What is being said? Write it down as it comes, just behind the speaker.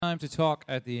time to talk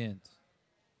at the end.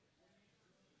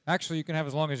 Actually, you can have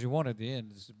as long as you want at the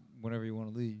end, whenever you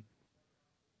want to leave.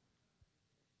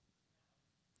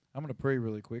 I'm going to pray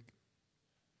really quick.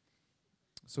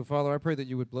 So, Father, I pray that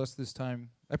you would bless this time.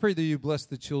 I pray that you bless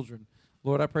the children.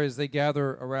 Lord, I pray as they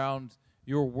gather around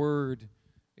your word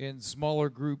in smaller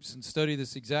groups and study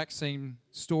this exact same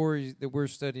story that we're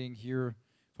studying here.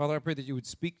 Father, I pray that you would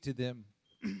speak to them.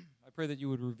 I pray that you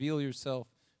would reveal yourself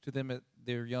to them at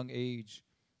their young age.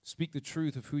 Speak the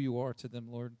truth of who you are to them,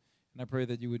 Lord. And I pray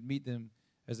that you would meet them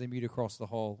as they meet across the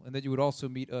hall, and that you would also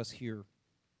meet us here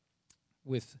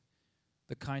with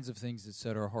the kinds of things that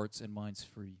set our hearts and minds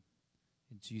free.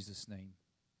 In Jesus' name,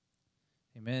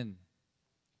 amen.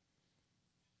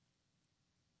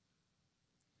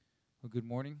 Well, good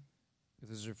morning. If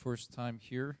this is your first time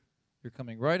here, you're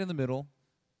coming right in the middle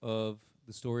of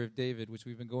the story of David, which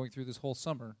we've been going through this whole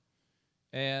summer.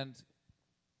 And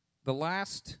the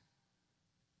last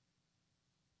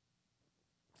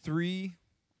 3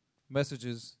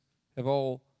 messages have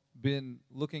all been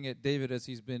looking at David as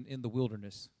he's been in the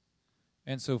wilderness.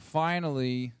 And so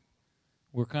finally,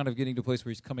 we're kind of getting to a place where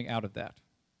he's coming out of that.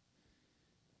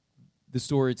 The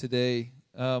story today.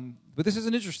 But this is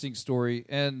an interesting story.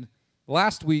 And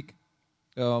last week,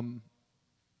 some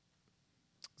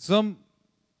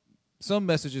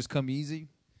messages come easy,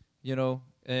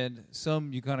 and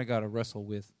some you kind of got to wrestle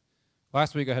with.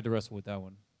 Last week I had to wrestle with that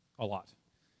one a lot.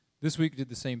 This week did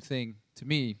the same thing to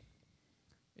me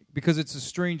because it's a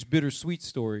strange, bittersweet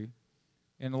story.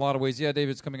 In a lot of ways, yeah,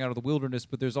 David's coming out of the wilderness,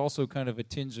 but there's also kind of a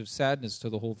tinge of sadness to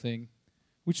the whole thing,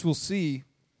 which we'll see.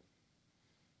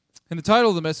 And the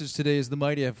title of the message today is The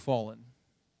Mighty Have Fallen,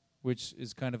 which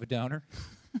is kind of a downer.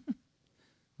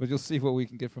 But you'll see what we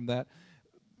can get from that.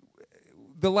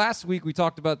 The last week we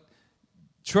talked about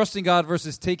trusting God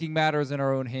versus taking matters in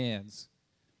our own hands.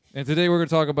 And today we're going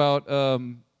to talk about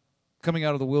coming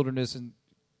out of the wilderness and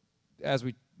as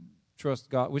we trust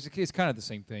God, which is kind of the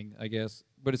same thing, I guess.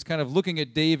 But it's kind of looking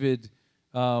at David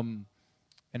and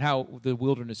how the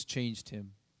wilderness changed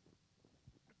him.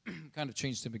 Kind of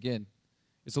changed him again.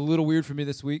 It's a little weird for me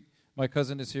this week. My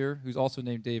cousin is here, who's also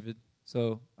named David.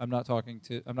 So I'm not talking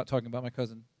about my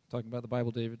cousin. I'm talking about the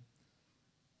Bible David,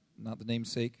 not the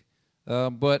namesake.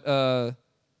 But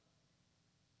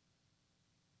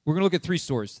we're going to look at 3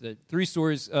 stories today. 3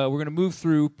 stories we're going to move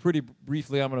through pretty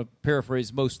briefly. I'm going to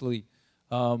paraphrase mostly.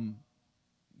 We're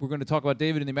going to talk about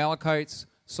David and the Amalekites,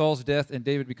 Saul's death, and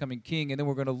David becoming king. And then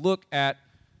we're going to look at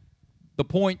the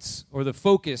points, or the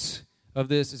focus of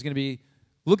this is going to be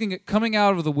looking at coming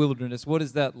out of the wilderness. What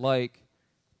is that like?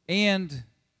 And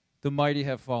the mighty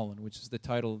have fallen, which is the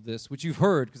title of this, which you've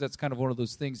heard, because that's kind of one of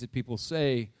those things that people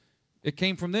say. It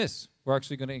came from this. We're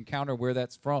actually going to encounter where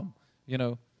that's from.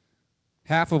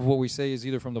 Half of what we say is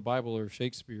either from the Bible or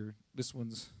Shakespeare. This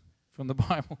one's from the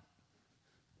Bible.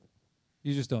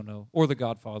 You just don't know. Or The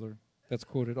Godfather. That's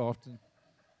quoted often.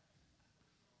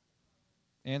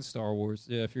 And Star Wars.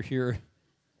 Yeah, if you're here.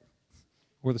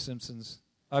 Or The Simpsons.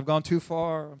 I've gone too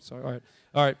far. I'm sorry.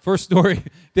 All right. First story.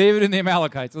 David and the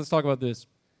Amalekites. Let's talk about this.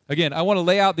 Again, I want to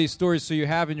lay out these stories so you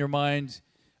have in your mind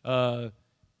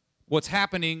what's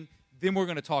happening. Then we're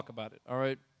going to talk about it. All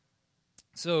right?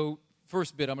 So,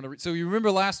 first bit I'm going to read. So, you remember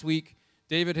last week,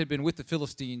 David had been with the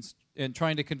Philistines and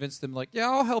trying to convince them, like, yeah,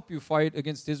 I'll help you fight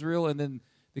against Israel. And then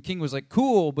the king was like,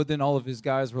 cool. But then all of his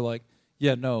guys were like,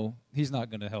 yeah, no, he's not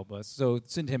going to help us. So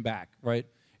send him back, right?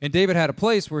 And David had a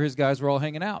place where his guys were all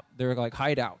hanging out. They were like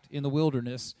hideout in the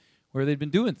wilderness where they'd been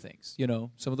doing things.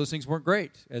 Some of those things weren't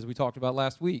great, as we talked about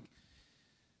last week.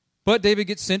 But David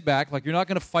gets sent back. Like, you're not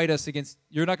going to fight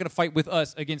with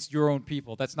us against your own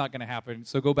people. That's not going to happen.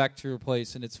 So go back to your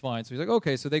place, and it's fine. So he's like,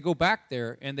 okay. So they go back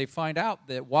there, and they find out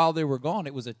that while they were gone,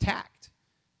 it was attacked,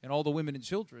 and all the women and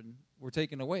children were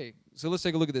taken away. So let's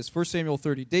take a look at this. 1 Samuel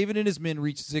 30. David and his men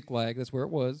reached Ziklag. That's where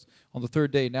it was, on the 3rd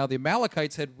day. Now the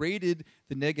Amalekites had raided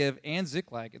the Negev and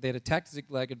Ziklag. They had attacked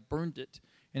Ziklag and burned it,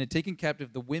 and had taken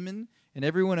captive the women and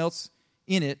everyone else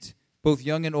in it, both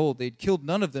young and old. They'd killed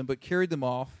none of them, but carried them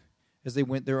off as they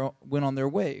went on their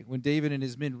way. When David and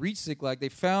his men reached Ziklag, they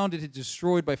found it had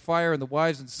destroyed by fire, and the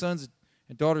wives and sons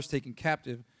and daughters taken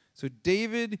captive. So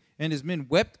David and his men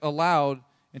wept aloud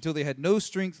until they had no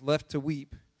strength left to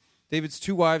weep. David's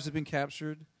 2 wives had been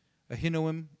captured,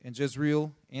 Ahinoam and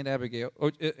Jezreel and Abigail.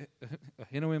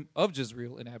 Ahinoam of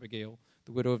Jezreel and Abigail,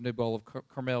 the widow of Nabal of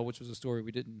Carmel, which was a story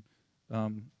we didn't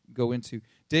go into.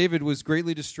 David was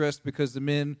greatly distressed because the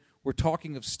men were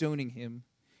talking of stoning him.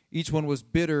 Each one was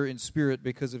bitter in spirit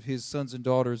because of his sons and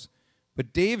daughters.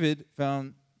 But David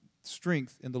found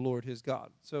strength in the Lord his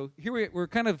God. So here we're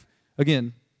kind of,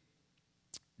 again,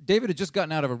 David had just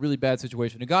gotten out of a really bad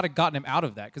situation, and God had gotten him out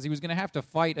of that because he was going to have to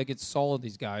fight against Saul and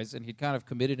these guys, and he'd kind of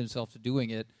committed himself to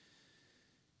doing it.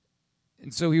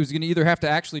 And so he was going to either have to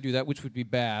actually do that, which would be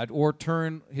bad, or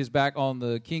turn his back on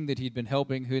the king that he'd been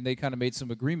helping, and they kind of made some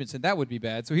agreements, and that would be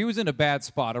bad. So he was in a bad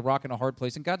spot, a rock and a hard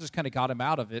place, and God just kind of got him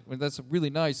out of it. That's really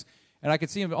nice. And I could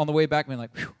see him on the way back being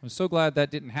like, I'm so glad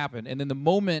that didn't happen. And then the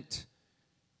moment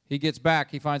he gets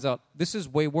back, he finds out, this is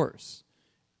way worse.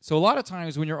 So a lot of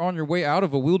times when you're on your way out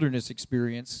of a wilderness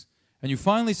experience, and you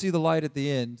finally see the light at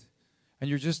the end, and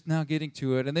you're just now getting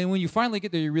to it, and then when you finally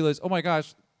get there, you realize, oh my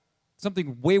gosh,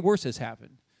 something way worse has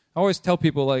happened. I always tell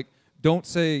people, like, don't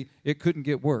say it couldn't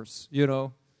get worse,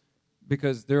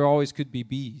 because there always could be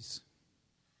bees,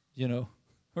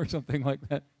 or something like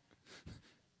that.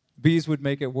 Bees would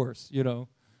make it worse,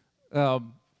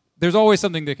 There's always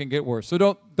something that can get worse,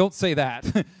 so don't say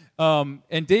that.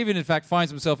 And David, in fact,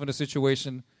 finds himself in a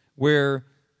situation where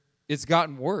it's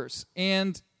gotten worse.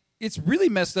 And it's really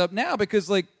messed up now because,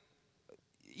 like,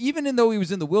 even though he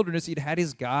was in the wilderness, he'd had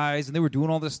his guys, and they were doing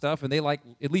all this stuff, and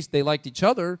at least they liked each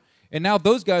other. And now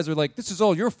those guys are like, this is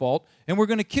all your fault, and we're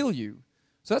going to kill you.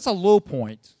 So that's a low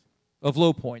point of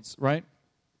low points, right?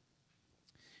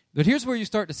 But here's where you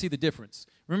start to see the difference.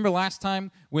 Remember last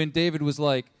time when David was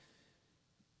like,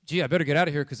 gee, I better get out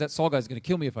of here because that Saul guy's going to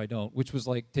kill me if I don't, which was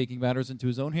like taking matters into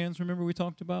his own hands, remember we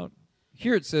talked about?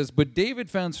 Here it says, but David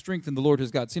found strength in the Lord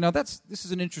his God. See, now this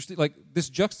is an interesting, like, this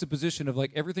juxtaposition of,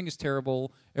 like, everything is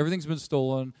terrible, everything's been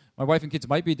stolen, my wife and kids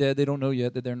might be dead, they don't know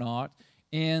yet that they're not,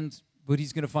 but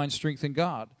he's going to find strength in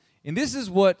God. And this is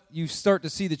what you start to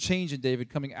see the change in David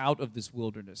coming out of this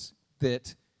wilderness,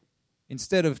 that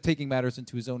instead of taking matters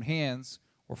into his own hands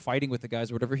or fighting with the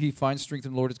guys or whatever, he finds strength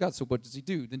in the Lord his God. So what does he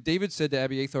do? Then David said to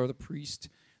Abiathar the priest,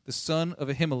 the son of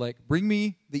Ahimelech, bring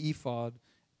me the ephod,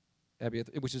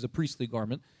 which is a priestly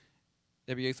garment.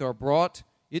 Abiathar brought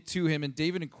it to him, and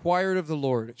David inquired of the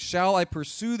Lord, shall I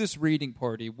pursue this raiding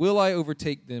party? Will I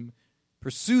overtake them?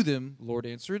 Pursue them, the Lord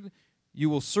answered. You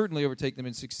will certainly overtake them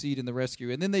and succeed in the rescue.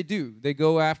 And then they do. They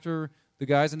go after the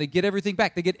guys, and they get everything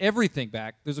back. They get everything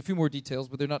back. There's a few more details,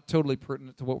 but they're not totally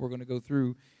pertinent to what we're going to go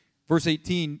through. Verse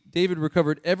 18, David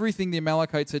recovered everything the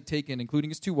Amalekites had taken,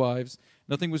 including his 2 wives.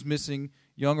 Nothing was missing,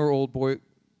 young or old, boy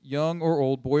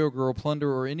or girl,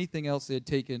 plunder, or anything else they had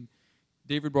taken.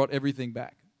 David brought everything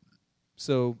back.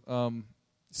 So,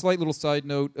 slight little side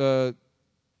note,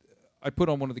 I put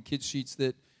on one of the kids' sheets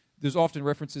that there's often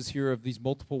references here of these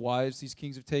multiple wives these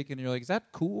kings have taken, and you're like, is that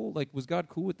cool? Like, was God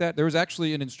cool with that? There was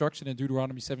actually an instruction in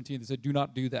Deuteronomy 17 that said, do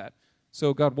not do that.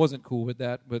 So God wasn't cool with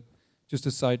that, but just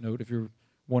a side note if you're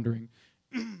wondering.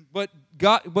 But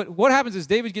what happens is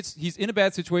he's in a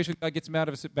bad situation, God gets him out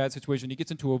of a bad situation, he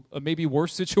gets into a maybe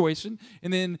worse situation,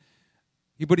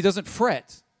 but he doesn't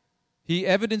fret. He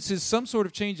evidences some sort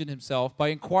of change in himself by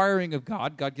inquiring of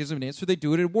God. God gives him an answer, they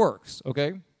do it, it works,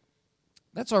 okay?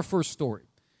 That's our first story.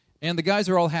 And the guys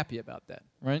are all happy about that,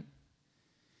 right?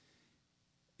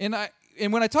 And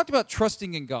when I talked about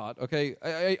trusting in God, okay,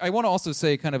 I want to also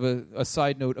say kind of a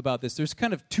side note about this. There's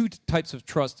kind of 2 types of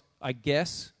trust, I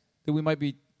guess, that we might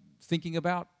be thinking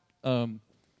about. And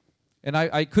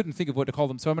I couldn't think of what to call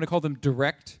them, so I'm going to call them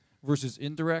direct versus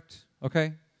indirect,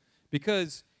 okay?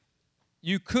 Because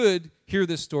you could hear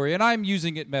this story, and I'm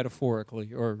using it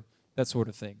metaphorically or that sort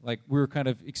of thing. Like we're kind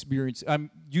of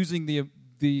I'm using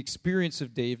the experience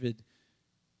of David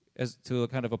as to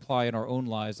kind of apply in our own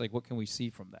lives, like what can we see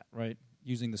from that, right?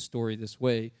 Using the story this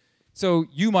way. So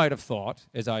you might have thought,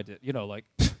 as I did, like,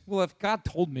 well, if God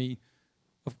told me,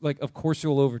 of course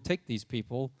you'll overtake these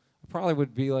people, I probably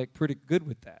would be, like, pretty good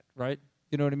with that, right?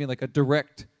 You know what I mean? Like a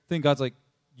direct thing. God's like,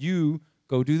 you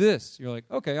go do this. You're like,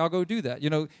 okay, I'll go do that.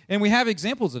 And we have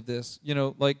examples of this,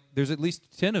 like there's at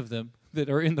least 10 of them that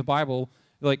are in the Bible,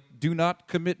 like, do not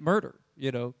commit murder,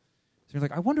 So you're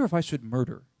like, I wonder if I should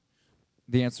murder.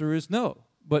 The answer is no,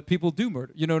 but people do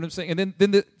murder. You know what I'm saying? And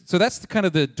then so that's kind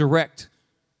of the direct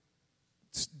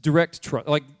trust,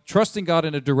 like trusting God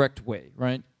in a direct way,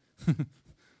 right?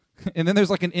 And then there's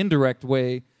like an indirect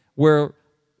way where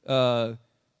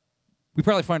we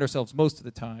probably find ourselves most of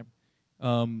the time,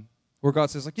 where God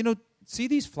says, like, see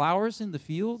these flowers in the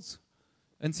fields,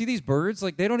 and see these birds.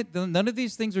 Like none of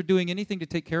these things are doing anything to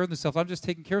take care of themselves. I'm just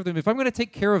taking care of them. If I'm going to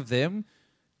take care of them,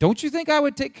 don't you think I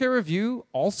would take care of you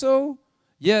also?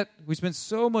 Yet we spend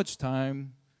so much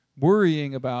time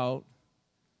worrying about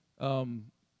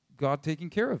God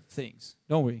taking care of things,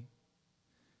 don't we?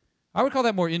 I would call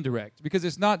that more indirect because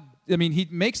it's not, he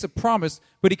makes a promise,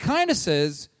 but he kind of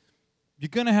says, you're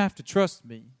going to have to trust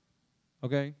me,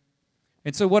 okay?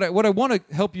 And so what I want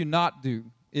to help you not do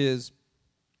is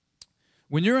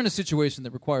when you're in a situation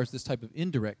that requires this type of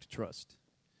indirect trust,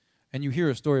 and you hear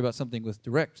a story about something with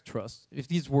direct trust, if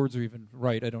these words are even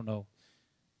right, I don't know,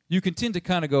 you can tend to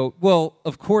kind of go, well,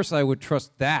 of course I would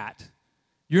trust that.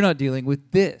 You're not dealing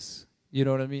with this. You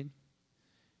know what I mean?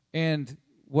 And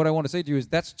what I want to say to you is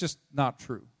that's just not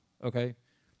true, okay?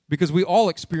 Because we all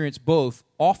experience both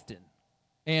often.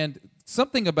 And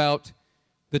something about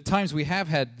the times we have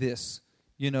had this,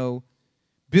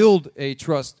 build a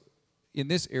trust in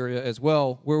this area as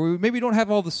well, where we maybe don't have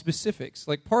all the specifics.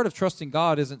 Like part of trusting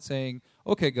God isn't saying,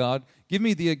 okay, God, give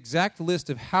me the exact list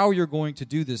of how you're going to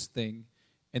do this thing,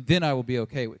 and then I will be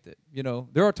okay with it.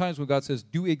 There are times when God says,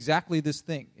 do exactly this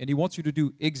thing, and he wants you to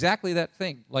do exactly that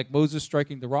thing, like Moses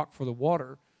striking the rock for the water,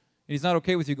 and he's not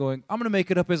okay with you going, I'm going to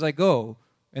make it up as I go,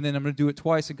 and then I'm going to do it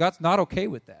twice, and God's not okay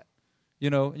with that.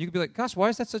 And you can be like, gosh, why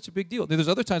is that such a big deal? Then there's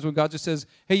other times when God just says,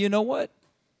 hey, you know what?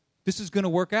 This is going to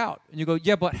work out. And you go,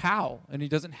 yeah, but how? And he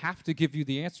doesn't have to give you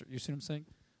the answer. You see what I'm saying?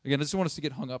 Again, I just want us to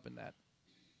get hung up in that.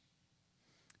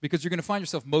 Because you're going to find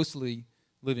yourself mostly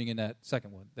living in that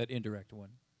second one, that indirect one,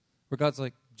 where God's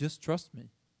like, just trust me.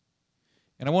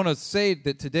 And I want to say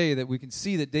that today that we can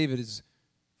see that David has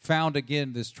found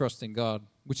again this trust in God,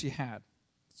 which he had.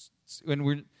 When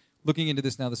we're looking into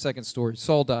this now, the second story,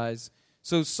 Saul dies.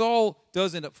 So Saul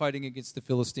does end up fighting against the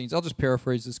Philistines. I'll just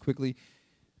paraphrase this quickly.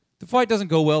 The fight doesn't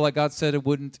go well like God said it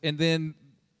wouldn't. And then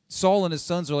Saul and his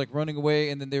sons are like running away,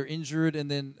 and then they're injured, and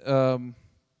then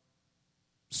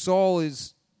Saul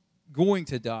is going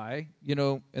to die,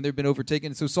 and they've been overtaken.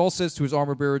 And so Saul says to his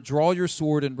armor bearer, draw your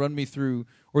sword and run me through,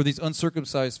 or these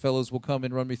uncircumcised fellows will come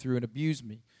and run me through and abuse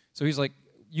me. So he's like,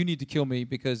 you need to kill me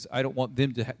because I don't want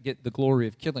them to get the glory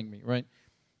of killing me, right?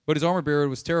 But his armor bearer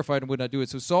was terrified and would not do it.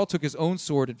 So Saul took his own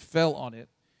sword and fell on it.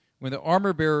 When the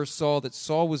armor bearer saw that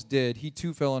Saul was dead, he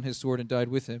too fell on his sword and died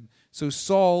with him. So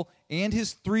Saul and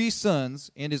his 3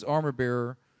 sons and his armor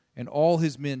bearer and all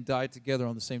his men died together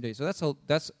on the same day. So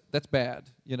that's bad,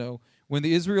 When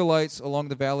the Israelites along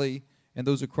the valley and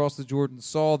those across the Jordan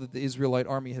saw that the Israelite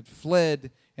army had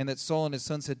fled and that Saul and his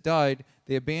sons had died,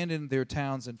 they abandoned their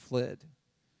towns and fled.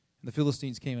 And the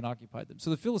Philistines came and occupied them. So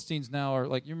the Philistines now are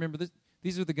like, you remember this?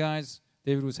 These are the guys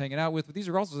David was hanging out with, but these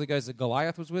are also the guys that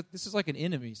Goliath was with. This is like an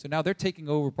enemy. So now they're taking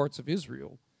over parts of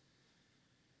Israel.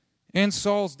 And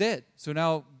Saul's dead. So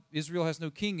now Israel has no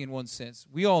king in one sense.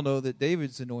 We all know that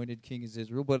David's anointed king is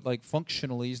Israel, but like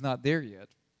functionally he's not there yet.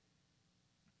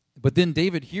 But then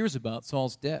David hears about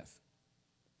Saul's death.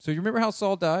 So you remember how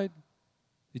Saul died?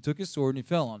 He took his sword and he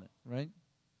fell on it, right?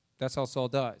 That's how Saul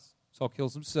dies. Saul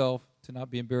kills himself to not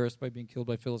be embarrassed by being killed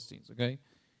by Philistines, okay?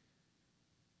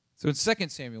 So in 2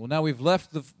 Samuel, now we've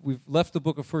left the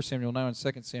book of 1 Samuel, now in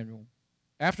 2 Samuel.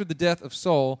 After the death of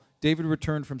Saul, David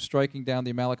returned from striking down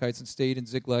the Amalekites and stayed in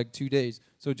Ziklag 2 days.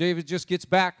 So David just gets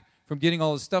back from getting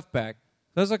all his stuff back.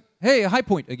 So I was like, hey, a high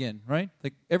point again, right?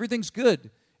 Like everything's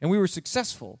good, and we were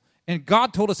successful. And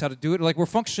God told us how to do it, like we're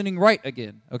functioning right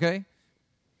again, okay?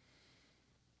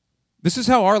 This is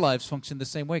how our lives function the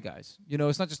same way, guys.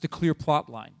 It's not just a clear plot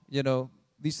line.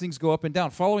 These things go up and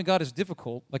down. Following God is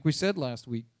difficult, like we said last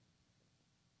week.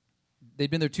 They'd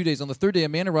been there 2 days. On the third day, a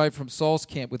man arrived from Saul's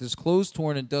camp with his clothes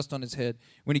torn and dust on his head.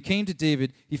 When he came to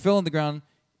David, he fell on the ground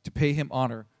to pay him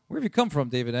honor. Where have you come from?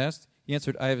 David asked. He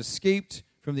answered, I have escaped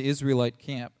from the Israelite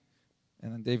camp.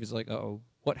 And then David's like, uh-oh,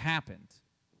 what happened?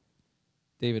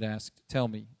 David asked, tell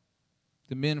me.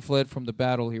 The men fled from the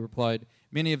battle, he replied.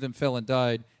 Many of them fell and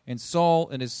died, and Saul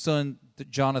and his son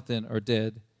Jonathan are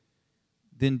dead.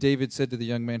 Then David said to the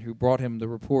young man who brought him the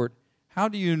report, how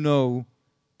do you know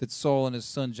that Saul and his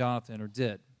son Jonathan are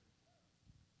dead?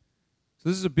 So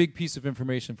this is a big piece of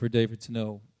information for David to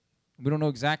know. We don't know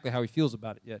exactly how he feels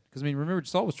about it yet. Because, remember,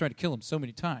 Saul was trying to kill him so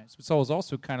many times. But Saul was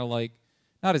also kind of like,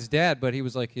 not his dad, but he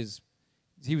was like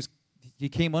he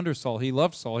came under Saul. He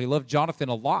loved Saul. He loved Jonathan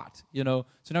a lot, So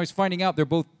now he's finding out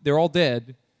they're all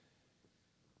dead.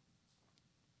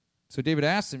 So David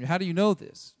asked him, how do you know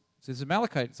this? He says,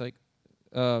 Amalekite. It's like,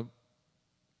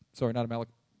 sorry, not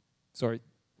Amalekite. Sorry,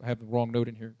 I have the wrong note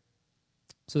in here.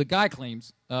 So the guy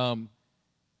claims to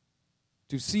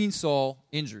have seen Saul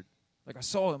injured. Like, I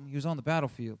saw him. He was on the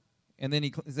battlefield. And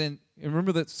then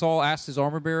remember that Saul asked his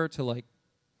armor bearer to,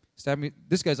 stab me?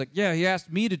 This guy's like, yeah, he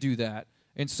asked me to do that.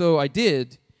 And so I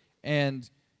did. And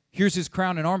here's his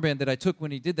crown and armband that I took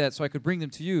when he did that so I could bring them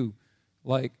to you.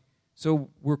 So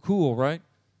we're cool, right?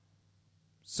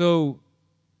 So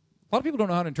a lot of people don't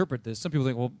know how to interpret this. Some people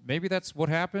think, well, maybe that's what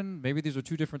happened. Maybe these are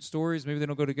 2 different stories. Maybe they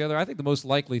don't go together. I think the most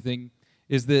likely thing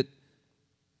is that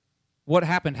what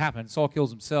happened. Saul kills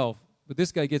himself. But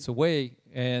this guy gets away,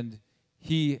 and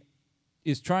he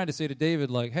is trying to say to David,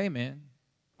 hey, man,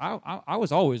 I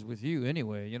was always with you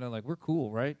anyway. We're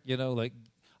cool, right?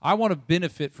 I want to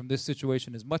benefit from this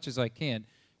situation as much as I can.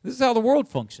 This is how the world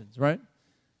functions, right?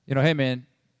 Hey, man,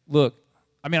 look,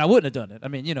 I wouldn't have done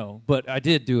it. But I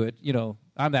did do it.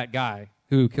 I'm that guy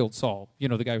who killed Saul. The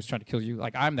guy who was trying to kill you.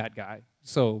 Like, I'm that guy.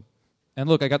 So, and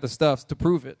look, I got the stuff to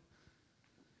prove it.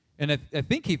 And I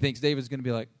think he thinks David's going to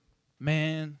be like,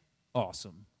 man,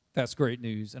 awesome. That's great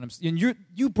news. And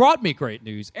you brought me great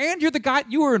news. And you're the guy,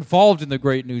 you were involved in the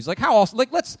great news. Like, how awesome.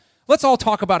 Like, let's all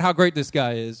talk about how great this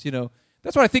guy is.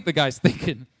 That's what I think the guy's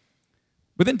thinking.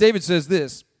 But then David says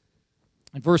this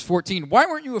in verse 14, why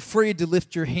weren't you afraid to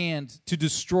lift your hand to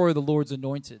destroy the Lord's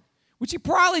anointed? Which he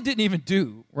probably didn't even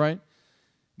do, right?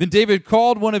 Then David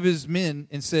called one of his men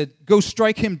and said, go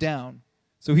strike him down.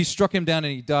 So he struck him down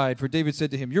and he died. For David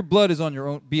said to him, your blood is on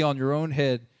your own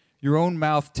head. Your own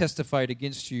mouth testified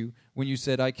against you when you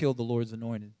said, I killed the Lord's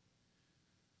anointed.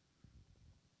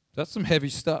 That's some heavy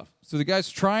stuff. So the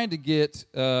guy's trying to get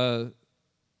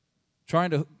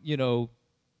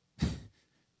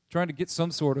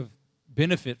some sort of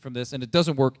benefit from this, and it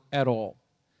doesn't work at all.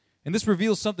 And this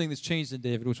reveals something that's changed in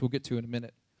David, which we'll get to in a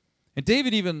minute. And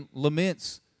David even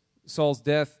laments Saul's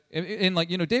death. And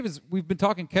we've been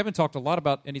talking, Kevin talked a lot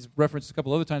about, and he's referenced a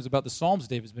couple other times about the Psalms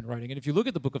David's been writing. And if you look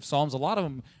at the book of Psalms, a lot of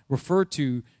them refer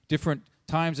to different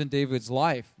times in David's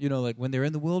life, like when they're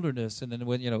in the wilderness, and then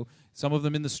when, some of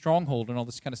them in the stronghold and all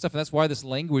this kind of stuff. And that's why this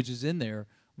language is in there,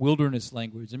 wilderness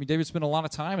language. David spent a lot of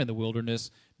time in the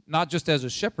wilderness, not just as a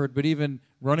shepherd, but even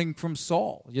running from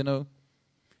Saul, And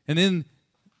then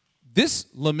this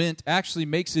lament actually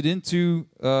makes it into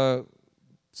 2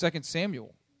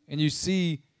 Samuel. And you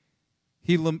see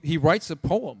he writes a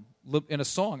poem in a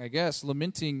song, I guess,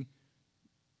 lamenting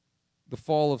the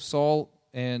fall of Saul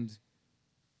and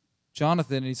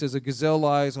Jonathan. And he says, a gazelle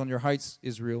lies on your heights,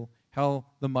 Israel, how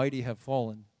the mighty have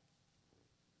fallen.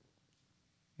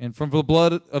 And from the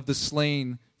blood of the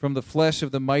slain, from the flesh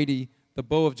of the mighty, the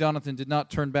bow of Jonathan did not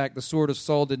turn back. The sword of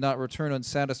Saul did not return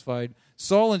unsatisfied.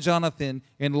 Saul and Jonathan,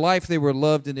 in life they were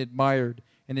loved and admired,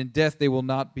 and in death they were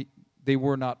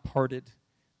not parted.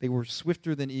 They were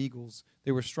swifter than eagles.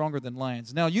 They were stronger than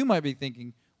lions. Now you might be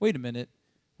thinking, wait a minute,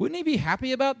 wouldn't he be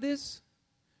happy about this?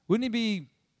 Wouldn't he be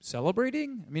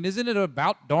celebrating? Isn't it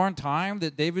about darn time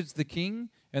that David's the king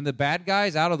and the bad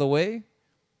guy's out of the way?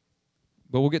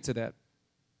 But we'll get to that.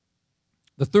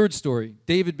 The third story,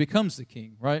 David becomes the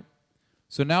king, right?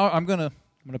 So now I'm going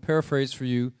to paraphrase for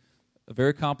you a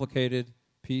very complicated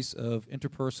piece of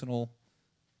interpersonal,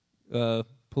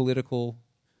 political,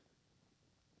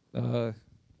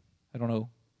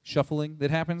 shuffling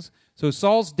that happens. So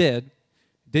Saul's dead.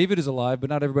 David is alive, but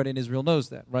not everybody in Israel knows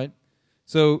that, right?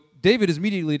 So David is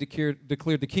immediately declared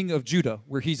the king of Judah,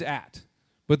 where he's at.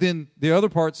 But then the other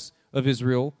parts of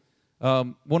Israel,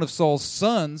 one of Saul's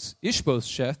sons,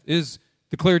 Ishbosheth, is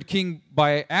declared king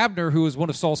by Abner, who was one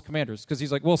of Saul's commanders, because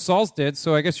he's like, well, Saul's dead,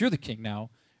 so I guess you're the king now.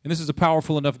 And this is a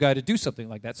powerful enough guy to do something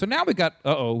like that. So now we've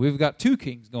got two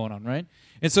kings going on, right?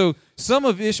 And so some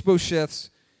of Ishbosheth's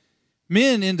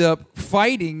men end up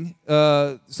fighting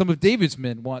some of David's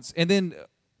men once. And then,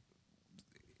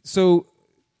 so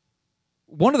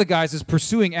one of the guys is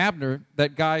pursuing Abner,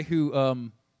 that guy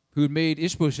who made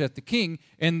Ishbosheth the king.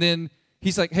 And then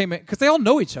he's like, hey, man, because they all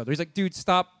know each other. He's like, dude,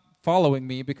 stop following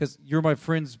me because you're my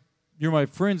friend's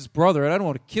brother, and I don't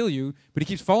want to kill you. But he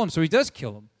keeps following him, so he does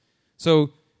kill him.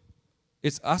 So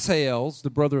it's Asael's, the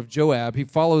brother of Joab. He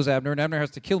follows Abner, and Abner has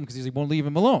to kill him because he won't leave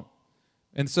him alone.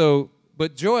 And so,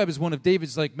 but Joab is one of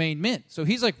David's main men. So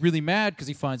he's really mad because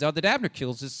he finds out that Abner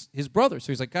kills his brother.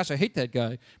 So he's like, gosh, I hate that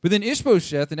guy. But then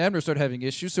Ishbosheth and Abner start having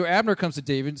issues. So Abner comes to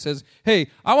David and says, hey,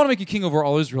 I want to make you king over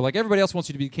all Israel. Everybody else wants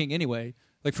you to be king anyway.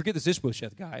 Forget this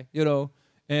Ishbosheth guy,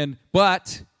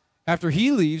 But after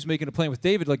he leaves making a plan with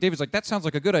David, David's like, that sounds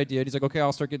like a good idea. And he's like, okay,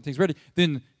 I'll start getting things ready.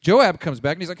 Then Joab comes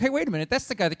back and he's like, hey, wait a minute, that's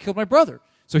the guy that killed my brother.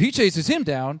 So he chases him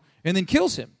down and then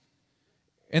kills him.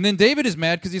 And then David is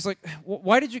mad because he's like,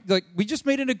 why did you, we just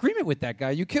made an agreement with that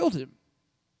guy. You killed him.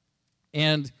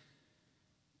 And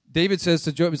David says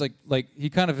to Joab, he's like he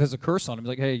kind of has a curse on him. He's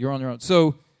like, hey, you're on your own.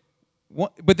 So,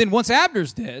 but then once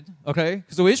Abner's dead, okay,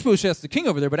 so Ishbosheth's the king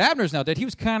over there, but Abner's now dead. He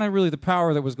was kind of really the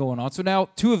power that was going on. So now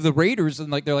two of the raiders,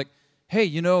 and they're like, hey,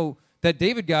 that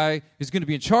David guy is going to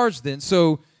be in charge then.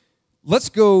 So let's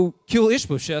go kill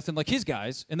Ishbosheth and his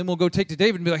guys, and then we'll go take to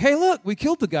David and be like, hey, look, we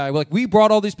killed the guy. We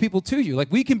brought all these people to you.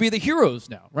 We can be the heroes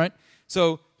now, right?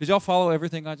 So did y'all follow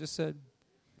everything I just said?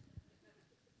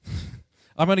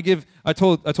 I'm going to give, I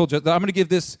told you, I'm going to give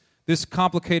this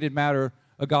complicated matter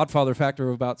a Godfather factor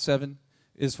of about 7,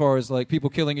 as far as people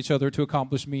killing each other to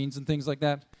accomplish means and things like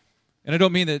that. And I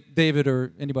don't mean that David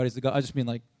or anybody's the God. I just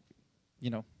mean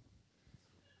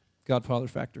Godfather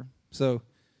factor. So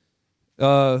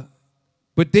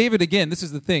But David, again, this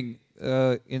is the thing.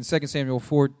 In 2 Samuel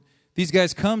 4, these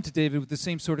guys come to David with the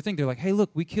same sort of thing. They're like, hey,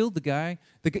 look, we killed the guy.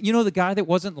 The guy that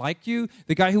wasn't like you,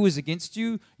 the guy who was against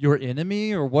you, your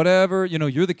enemy or whatever.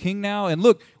 You're the king now. And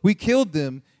look, we killed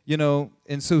them,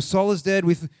 and so Saul is dead.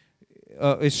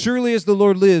 As surely as the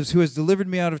Lord lives, who has delivered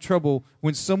me out of trouble,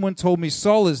 when someone told me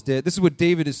Saul is dead. This is what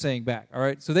David is saying back, all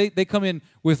right? So they come in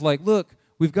with like, look,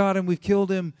 we've got him, we've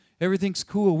killed him, everything's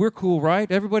cool, we're cool,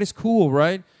 right? Everybody's cool,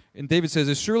 right? And David says,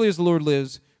 as surely as the Lord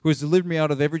lives, who has delivered me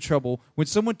out of every trouble, when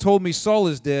someone told me Saul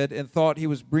is dead and thought he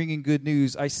was bringing good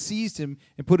news, I seized him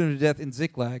and put him to death in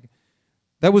Ziklag.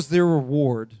 That was their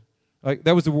reward.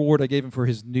 That was the reward I gave him for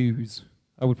his news.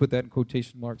 I would put that in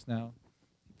quotation marks now.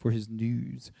 For his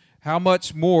news. How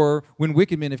much more when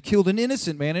wicked men have killed an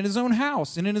innocent man in his own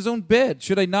house and in his own bed?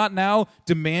 Should I not now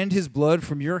demand his blood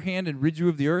from your hand and rid you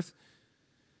of the earth?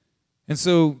 And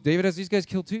so David has these guys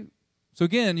killed too. So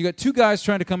again, you got two guys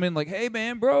trying to come in like, hey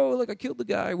man, bro, like I killed the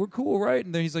guy. We're cool, right?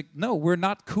 And then he's like, no, we're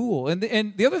not cool. And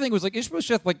the other thing was like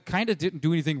Ishbosheth like kind of didn't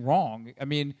do anything wrong. I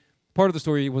mean, part of the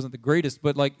story wasn't the greatest,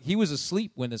 but like he was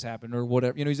asleep when this happened or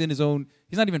whatever. He's in his own,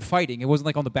 he's not even fighting. It wasn't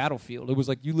like on the battlefield. It was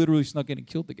like you literally snuck in and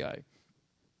killed the guy.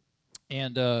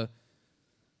 And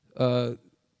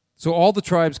so all the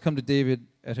tribes come to David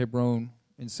at Hebron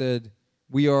and said,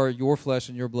 we are your flesh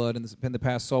and your blood, and in the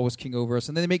past Saul was king over us.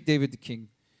 And then they make David the king.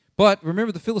 But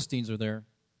remember, the Philistines are there.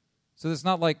 So it's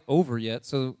not like over yet.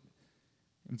 So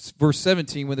in verse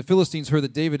 17, when the Philistines heard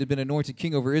that David had been anointed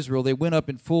king over Israel, they went up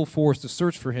in full force to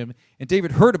search for him. And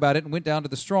David heard about it and went down to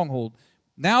the stronghold.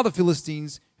 Now the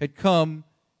Philistines had come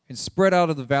and spread out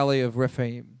of the valley of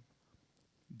Rephaim.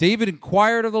 David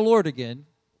inquired of the Lord again,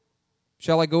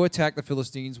 shall I go attack the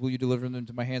Philistines? Will you deliver them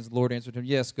into my hands? The Lord answered him,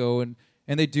 yes, go. And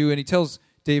they do. And he tells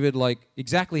David like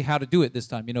exactly how to do it this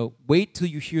time. Wait till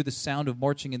you hear the sound of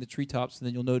marching in the treetops, and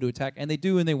then you'll know to attack. And they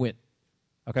do, and they win.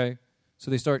 Okay? So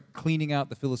they start cleaning out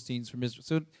the Philistines from Israel.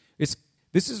 So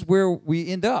this is where we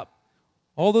end up.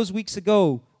 All those weeks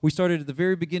ago, we started at the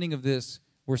very beginning of this,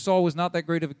 where Saul was not that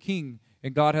great of a king,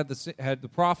 and God had the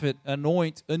prophet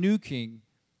anoint a new king.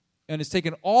 And it's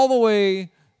taken all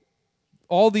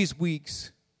these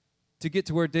weeks to get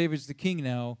to where David's the king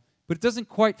now, but it doesn't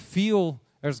quite feel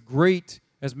as great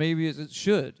as maybe as it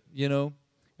should,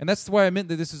 And that's why I meant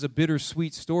that this is a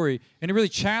bittersweet story. And it really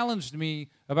challenged me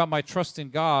about my trust in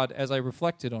God as I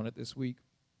reflected on it this week.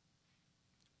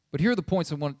 But here are the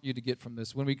points I want you to get from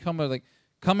this. When we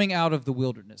coming out of the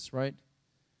wilderness, right?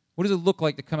 What does it look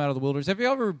like to come out of the wilderness? Have you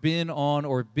ever been on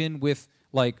or been with,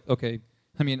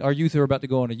 our youth are about to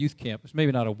go on a youth camp. It's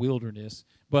maybe not a wilderness,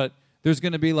 but there's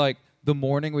going to be the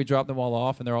morning we drop them all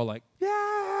off and they're all like,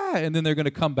 yeah, and then they're going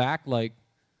to come back like,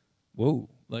 whoa,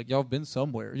 y'all have been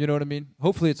somewhere. You know what I mean?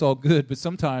 Hopefully it's all good, but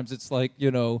sometimes it's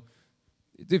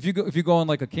if you go on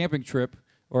a camping trip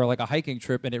or a hiking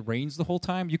trip and it rains the whole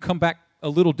time, you come back a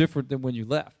little different than when you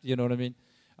left. You know what I mean?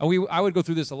 I would go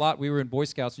through this a lot. We were in Boy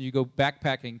Scouts, and you go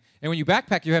backpacking. And when you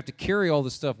backpack, you have to carry all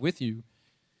this stuff with you.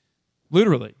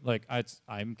 Literally.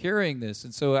 I'm carrying this.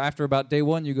 And so after about day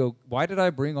one, you go, why did I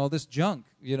bring all this junk?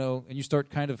 And you start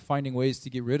kind of finding ways to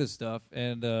get rid of stuff.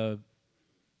 And I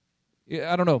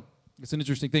don't know. It's an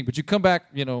interesting thing. But you come back,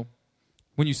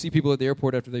 when you see people at the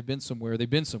airport after they've been somewhere,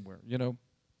 So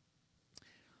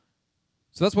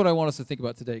that's what I want us to think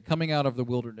about today, coming out of the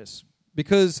wilderness.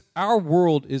 Because our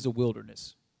world is a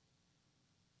wilderness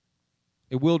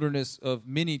of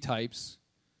many types.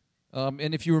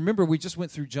 And if you remember, we just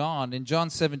went through John. In John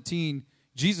 17,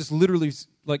 Jesus literally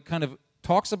kind of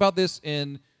talks about this,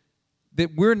 in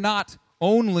that we're not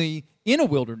only in a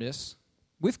wilderness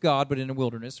with God, but in a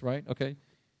wilderness, right? Okay.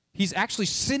 He's actually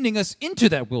sending us into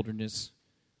that wilderness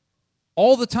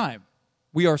all the time.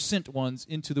 We are sent ones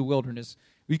into the wilderness.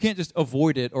 We can't just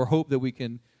avoid it or hope that we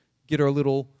can get our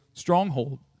little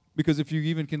stronghold. Because if you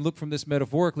even can look from this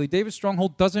metaphorically, David's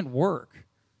stronghold doesn't work.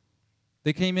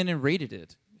 They came in and raided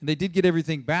it. And they did get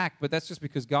everything back, but that's just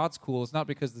because God's cool. It's not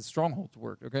because the strongholds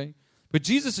worked, okay? But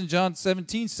Jesus in John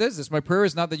 17 says this, my prayer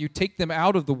is not that you take them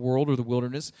out of the world or the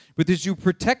wilderness, but that you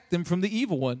protect them from the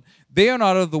evil one. They are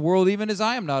not of the world, even as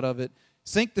I am not of it.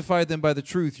 Sanctify them by the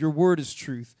truth. Your word is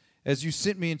truth. As you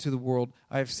sent me into the world,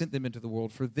 I have sent them into the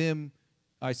world. For them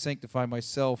I sanctify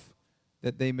myself,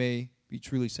 that they may be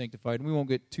truly sanctified. And we won't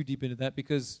get too deep into that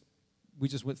because we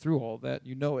just went through all that.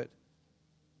 You know it.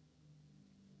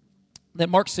 That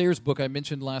Mark Sayers book I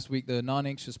mentioned last week, The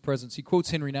Non-Anxious Presence, he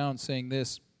quotes Henry Nouwen saying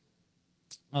this,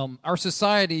 our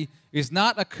society is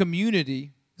not a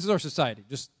community. This is our society,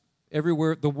 just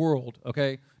everywhere, the world,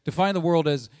 okay? Define the world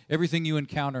as everything you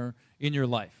encounter in your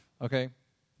life, okay?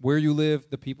 Where you live,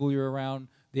 the people you're around,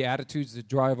 the attitudes that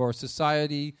drive our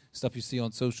society, stuff you see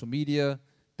on social media.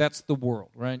 That's the world,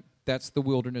 right? That's the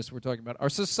wilderness we're talking about. Our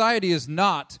society is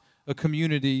not a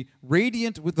community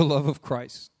radiant with the love of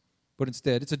Christ, but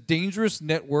instead it's a dangerous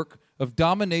network of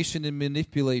domination and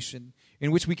manipulation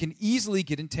in which we can easily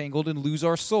get entangled and lose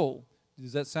our soul.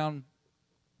 Does that sound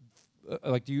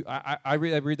like, do you? I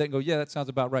read that and go, yeah, that sounds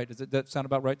about right. Does that sound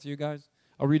about right to you guys?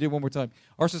 I'll read it one more time.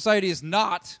 Our society is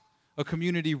not a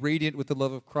community radiant with the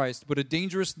love of Christ, but a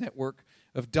dangerous network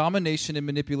of domination and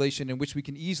manipulation in which we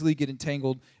can easily get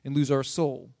entangled and lose our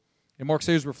soul. And Mark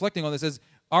Sayers, reflecting on this, says,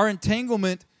 our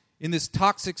entanglement in this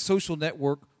toxic social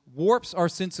network warps our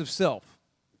sense of self.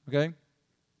 Okay?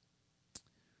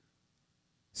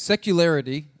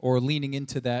 Secularity, or leaning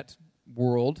into that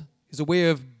world, is a way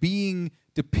of being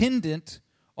dependent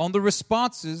on the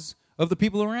responses of the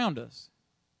people around us,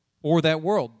 or that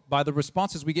world, by the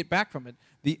responses we get back from it.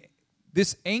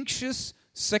 This anxious,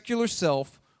 secular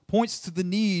self points to the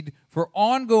need for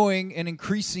ongoing and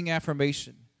increasing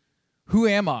affirmation. Who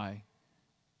am I?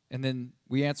 And then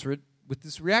we answer it with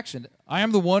this reaction. I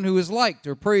am the one who is liked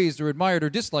or praised or admired or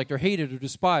disliked or hated or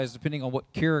despised, depending on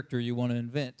what character you want to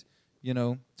invent,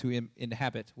 to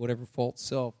inhabit, whatever false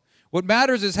self. What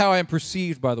matters is how I am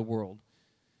perceived by the world.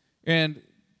 And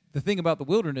the thing about the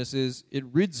wilderness is it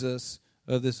rids us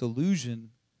of this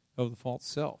illusion of the false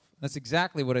self. That's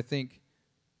exactly what I think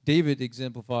David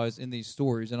exemplifies in these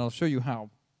stories, and I'll show you how.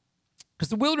 Because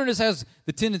the wilderness has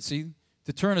the tendency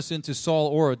to turn us into Saul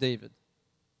or a David.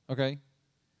 Okay?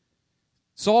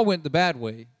 Saul went the bad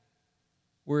way,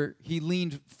 where he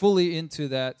leaned fully into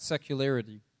that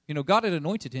secularity. God had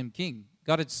anointed him king.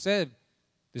 God had said,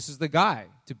 this is the guy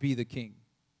to be the king.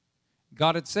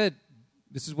 God had said,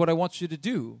 this is what I want you to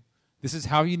do. This is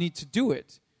how you need to do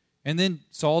it. And then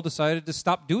Saul decided to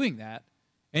stop doing that.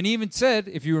 And he even said,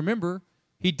 if you remember,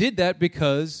 he did that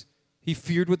because he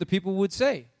feared what the people would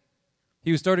say.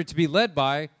 He was started to be led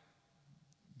by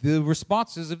the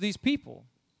responses of these people.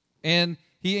 And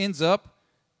he ends up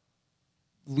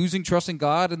losing trust in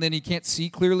God, and then he can't see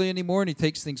clearly anymore, and he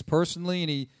takes things personally, and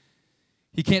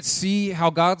he can't see how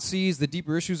God sees the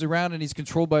deeper issues around, and he's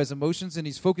controlled by his emotions, and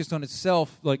he's focused on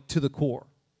himself, like, to the core,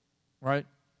 right?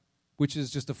 Which is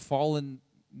just a fallen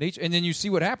nature. And then you see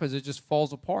what happens. It just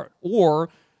falls apart. Or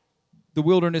the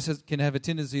wilderness can have a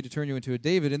tendency to turn you into a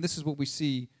David, and this is what we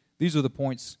see. These are the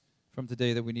points from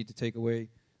today that we need to take away.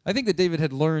 I think that David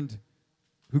had learned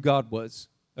who God was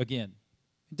again.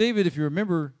 David, if you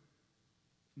remember,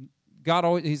 God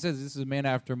always, he says, this is a man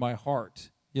after my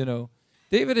heart,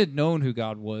 David had known who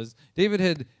God was. David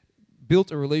had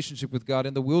built a relationship with God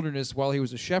in the wilderness while he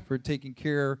was a shepherd taking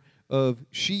care of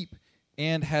sheep,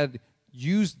 and had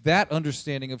used that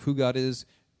understanding of who God is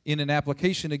in an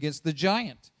application against the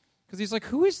giant. Because he's like,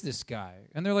 who is this guy?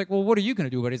 And they're like, well, what are you going to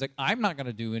do about it? He's like, I'm not going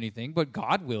to do anything, but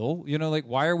God will.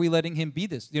 Why are we letting him be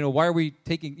this? Why are we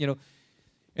taking,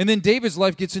 And then David's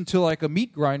life gets into like a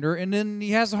meat grinder, and then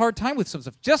he has a hard time with some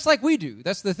stuff, just like we do.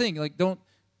 That's the thing.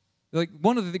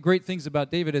 One of the great things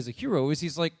about David as a hero is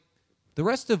he's like the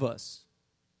rest of us.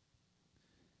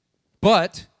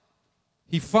 But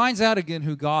he finds out again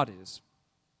who God is.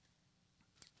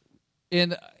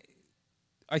 And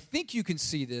I think you can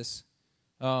see this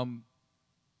because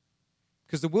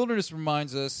the wilderness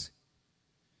reminds us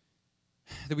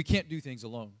that we can't do things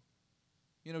alone.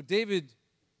 David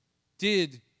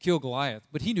did kill Goliath,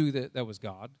 but he knew that was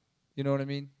God. You know what I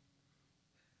mean?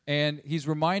 And he's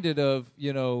reminded of,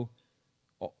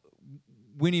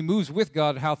 when he moves with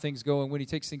God, how things go, and when he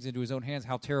takes things into his own hands,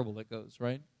 how terrible it goes,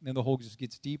 right? And the hole just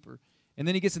gets deeper. And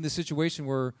then he gets in this situation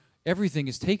where everything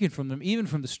is taken from them, even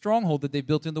from the stronghold that they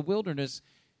built in the wilderness,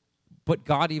 but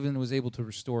God even was able to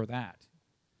restore that.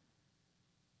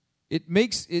 It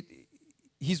makes it,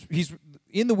 he's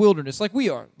in the wilderness like we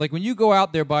are. Like when you go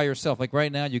out there by yourself, like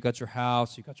right now you got your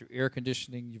house, you got your air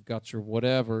conditioning, you've got your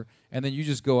whatever, and then you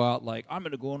just go out like, I'm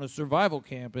going to go on a survival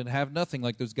camp and have nothing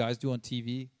like those guys do on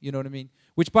TV, you know what I mean?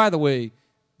 Which, by the way,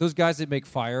 those guys that make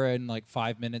fire in like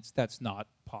 5 minutes, that's not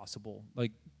possible.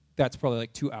 Like, that's probably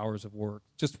like 2 hours of work.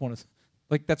 Just want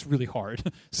to, that's really hard.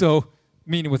 So,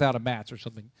 meaning without a match or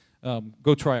something.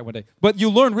 Go try it one day. But you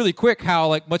learn really quick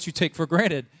how much you take for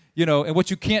granted, and what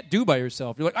you can't do by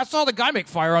yourself. You're like, I saw the guy make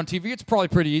fire on TV. It's probably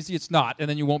pretty easy. It's not. And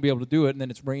then you won't be able to do it, and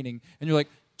then it's raining. And you're like,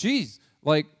 geez,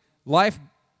 life,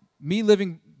 me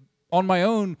living on my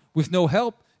own with no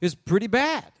help is pretty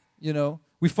bad,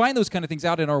 We find those kind of things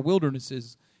out in our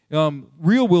wildernesses.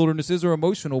 Real wildernesses or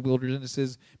emotional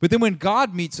wildernesses. But then when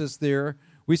God meets us there,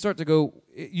 we start to go,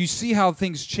 you see how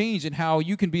things change and how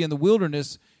you can be in the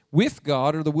wilderness with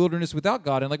God or the wilderness without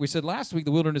God. And like we said last week,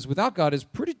 the wilderness without God is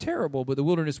pretty terrible, but the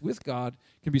wilderness with God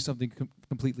can be something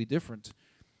completely different.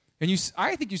 And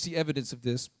I think you see evidence of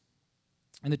this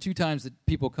in the two times that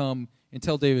people come and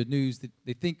tell David news that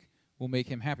they think will make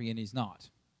him happy, and he's not.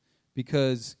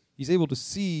 Because he's able to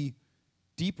see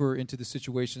deeper into the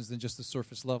situations than just the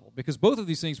surface level. Because both of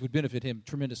these things would benefit him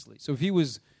tremendously. So if he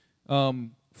was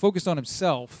focused on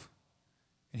himself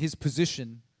and his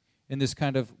position in this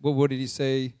kind of, what did he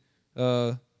say,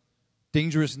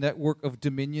 dangerous network of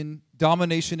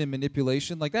domination and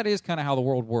manipulation, like that is kind of how the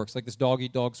world works, like this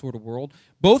dog-eat-dog sort of world.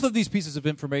 Both of these pieces of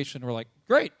information are like,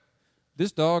 great,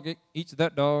 this dog eats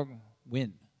that dog,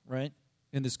 win, right?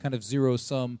 In this kind of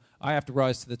zero-sum, I have to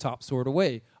rise to the top sort of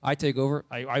way. I take over,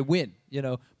 I win.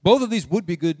 Both of these would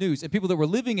be good news. And people that were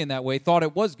living in that way thought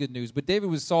it was good news. But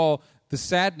David saw the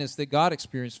sadness that God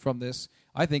experienced from this,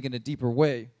 I think, in a deeper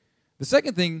way. The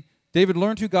second thing, David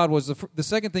learned who God was. The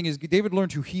second thing is David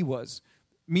learned who he was,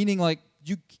 meaning like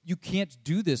you can't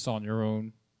do this on your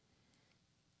own.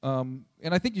 And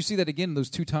I think you see that again in those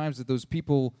two times that those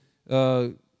people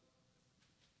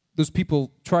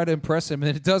try to impress him,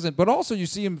 and it doesn't. But also you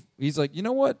see him, he's like, you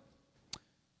know what?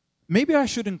 Maybe I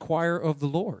should inquire of the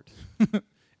Lord.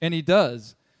 And he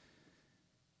does.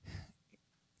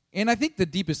 And I think the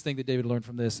deepest thing that David learned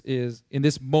from this is, in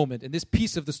this moment, in this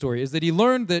piece of the story, is that he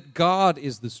learned that God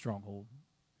is the stronghold.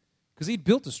 Because he'd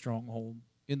built a stronghold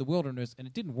in the wilderness, and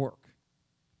it didn't work.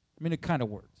 I mean, it kind of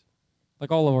worked.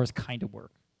 Like all of ours kind of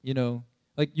work,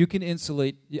 Like you can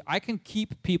insulate, I can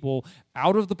keep people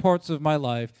out of the parts of my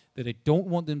life that I don't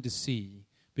want them to see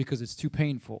because it's too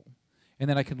painful. And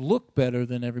then I can look better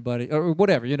than everybody, or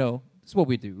whatever, This is what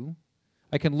we do.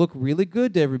 I can look really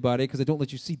good to everybody because I don't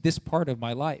let you see this part of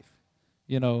my life,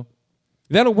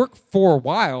 That'll work for a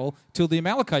while till the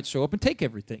Amalekites show up and take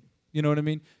everything. You know what I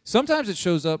mean? Sometimes it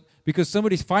shows up because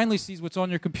somebody finally sees what's on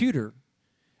your computer.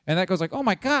 And that goes like, oh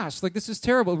my gosh, like this is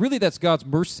terrible. Really, that's God's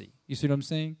mercy. You see what I'm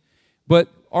saying? But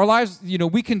our lives,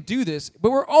 we can do this,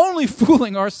 but we're only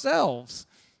fooling ourselves.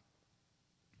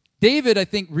 David, I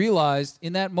think, realized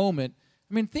in that moment,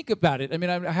 think about it.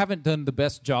 I haven't done the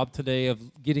best job today of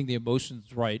getting the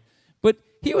emotions right, but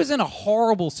he was in a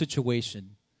horrible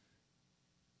situation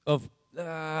of,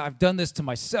 I've done this to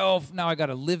myself, now I got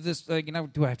to live this, do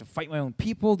I have to fight my own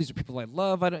people? These are people I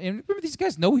love. And remember, these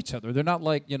guys know each other. They're not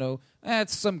like,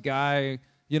 it's some guy,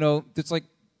 it's like,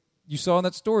 you saw in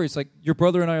that story, it's like, your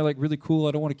brother and I are like really cool,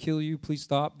 I don't want to kill you, please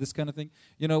stop, this kind of thing.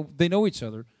 They know each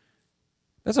other.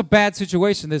 That's a bad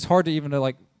situation that's hard to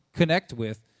even connect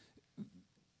with.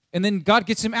 And then God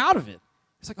gets him out of it.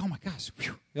 It's like, oh my gosh,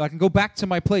 I can go back to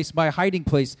my place, my hiding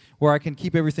place, where I can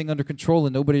keep everything under control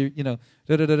and nobody,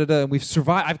 and we've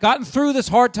survived. I've gotten through this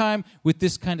hard time with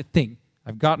this kind of thing.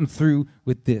 I've gotten through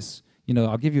with this.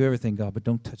 I'll give you everything, God, but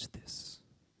don't touch this,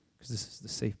 because this is the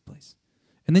safe place.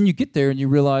 And then you get there and you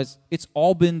realize it's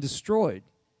all been destroyed,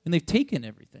 and they've taken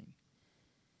everything.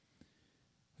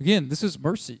 Again, this is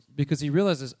mercy, because he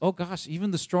realizes, oh gosh, even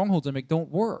the strongholds I make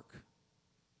don't work.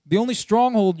 The only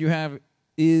stronghold you have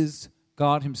is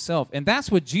God himself. And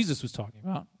that's what Jesus was talking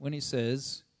about when he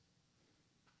says,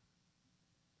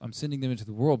 I'm sending them into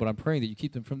the world, but I'm praying that you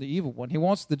keep them from the evil one. He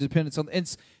wants the dependence on.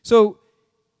 And so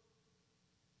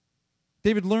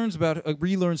David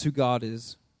relearns who God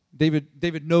is.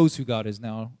 David knows who God is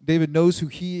now. David knows who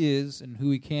he is and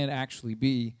who he can actually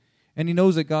be. And he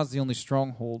knows that God's the only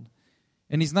stronghold.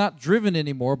 And he's not driven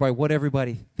anymore by what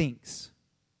everybody thinks.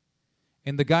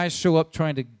 And the guys show up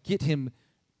trying to get him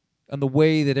on the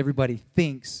way that everybody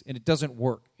thinks, and it doesn't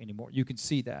work anymore. You can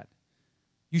see that.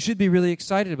 You should be really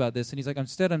excited about this. And he's like,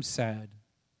 instead I'm sad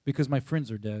because my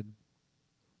friends are dead.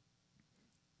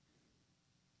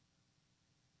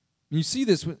 And you see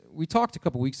this, we talked a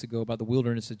couple weeks ago about the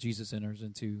wilderness that Jesus enters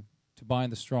into to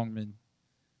bind the strong men.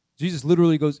 Jesus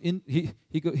literally goes in,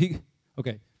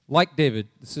 okay, like David,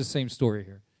 this is the same story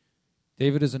here.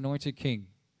 David is anointed king,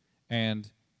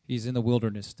 and he's in the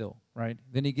wilderness still, right?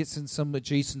 Then he gets in some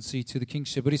adjacency to the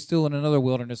kingship, but he's still in another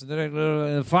wilderness.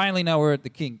 And finally now we're at the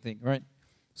king thing, right?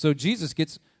 So Jesus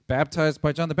gets baptized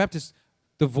by John the Baptist.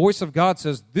 The voice of God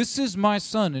says, this is my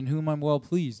son in whom I'm well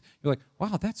pleased. You're like,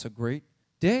 wow, that's a great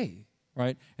day,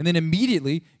 right? And then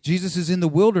immediately, Jesus is in the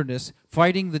wilderness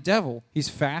fighting the devil. He's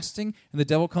fasting, and the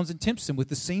devil comes and tempts him with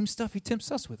the same stuff he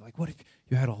tempts us with. Like, what if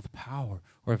you had all the power,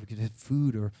 or if you could have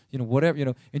food, or,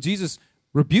 whatever, And Jesus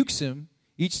rebukes him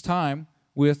each time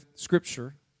with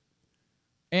Scripture.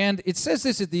 And it says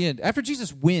this at the end. After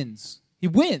Jesus wins, he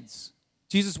wins.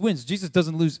 Jesus wins. Jesus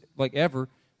doesn't lose, ever,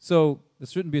 so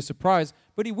this shouldn't be a surprise.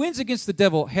 But he wins against the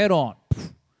devil head on.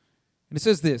 And it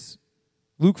says this,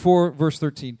 Luke 4, verse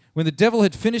 13. When the devil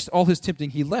had finished all his tempting,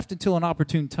 he left until an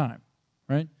opportune time.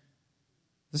 Right?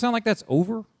 Does it sound like that's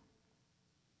over?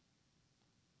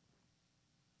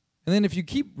 And then if you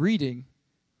keep reading,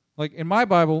 like in my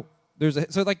Bible,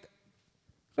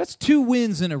 that's 2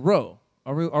 wins in a row.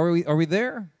 Are we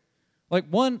there? Like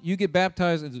one, you get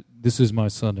baptized, and this is my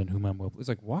son in whom I'm well pleased. It's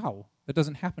like, wow, that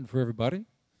doesn't happen for everybody.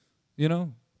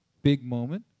 Big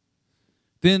moment.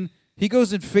 Then he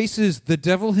goes and faces the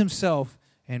devil himself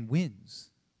and wins.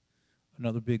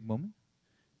 Another big moment.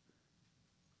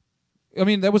 I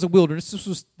mean, that was a wilderness.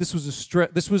 This was a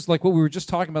stretch. This was like what we were just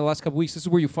talking about the last couple of weeks. This is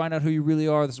where you find out who you really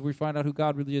are. This is where you find out who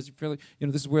God really is. This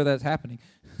is where that's happening.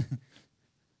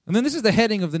 And then this is the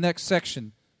heading of the next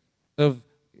section of,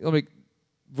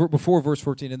 before verse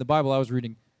 14 in the Bible I was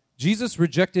reading. Jesus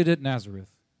rejected at Nazareth.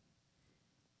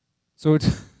 So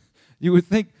you would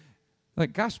think,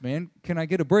 like, gosh, man, can I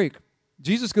get a break?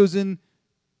 Jesus goes in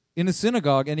a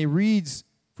synagogue and he reads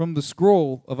from the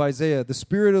scroll of Isaiah, "The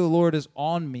Spirit of the Lord is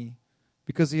on me,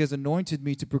 because he has anointed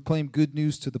me to proclaim good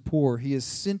news to the poor. He has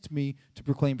sent me to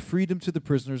proclaim freedom to the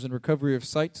prisoners and recovery of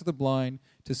sight to the blind,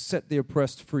 to set the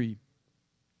oppressed free,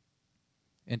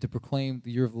 and to proclaim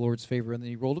the year of the Lord's favor." And then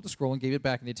he rolled up the scroll and gave it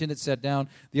back, and the attendant sat down.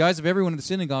 The eyes of everyone in the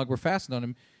synagogue were fastened on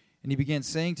him, and he began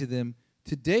saying to them,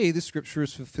 "Today this scripture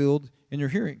is fulfilled in your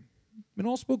hearing." And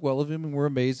all spoke well of him and were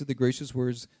amazed at the gracious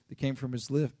words that came from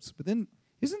his lips. But then,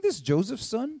 isn't this Joseph's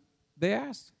son? They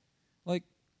asked. Like,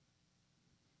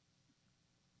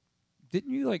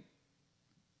 didn't you,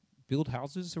 build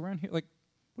houses around here? Like,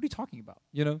 what are you talking about?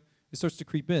 It starts to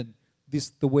creep in.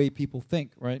 The way people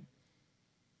think, right?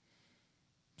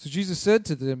 So Jesus said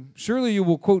to them, "Surely you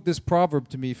will quote this proverb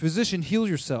to me, 'Physician, heal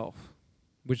yourself,'"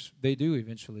 which they do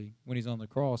eventually when he's on the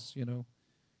cross, "And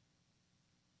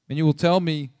you will tell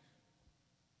me,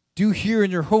 'Do here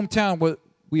in your hometown what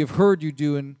we have heard you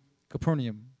do in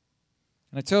Capernaum.'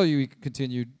 And I tell you," he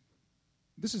continued,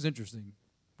 this is interesting,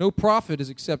 "no prophet is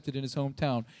accepted in his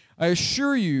hometown. I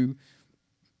assure you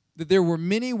that there were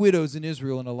many widows in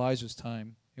Israel in Elijah's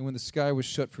time, and when the sky was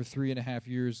shut for 3.5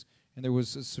 years, and there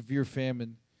was a severe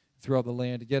famine throughout the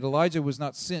land. Yet Elijah was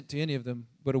not sent to any of them,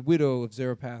 but a widow of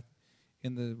Zarephath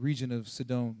in the region of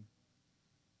Sidon,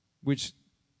 which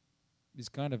is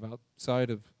kind of outside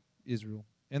of Israel.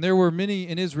 And there were many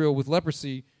in Israel with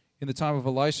leprosy in the time of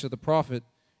Elisha the prophet,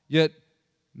 yet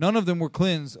none of them were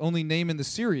cleansed, only Naaman the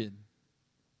Syrian."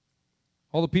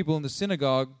 All the people in the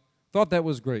synagogue thought that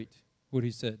was great, what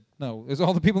he said. No,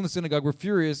 all the people in the synagogue were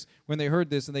furious when they heard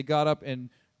this, and they got up and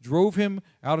drove him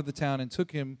out of the town and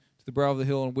took him to the brow of the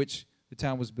hill on which the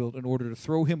town was built in order to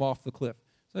throw him off the cliff.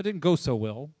 So that didn't go so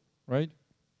well, right?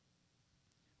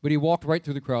 But he walked right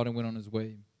through the crowd and went on his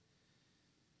way.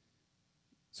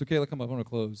 So, Kayla, come up. I want to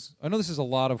close. I know this is a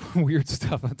lot of weird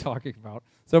stuff I'm talking about.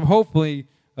 So hopefully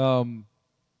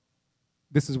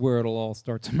this is where it'll all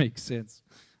start to make sense.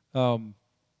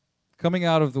 Coming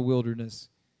out of the wilderness.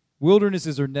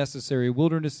 Wildernesses are necessary.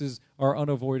 Wildernesses are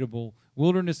unavoidable.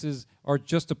 Wildernesses are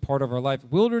just a part of our life.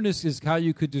 Wilderness is how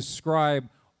you could describe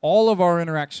all of our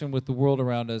interaction with the world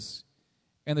around us,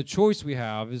 and the choice we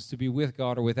have is to be with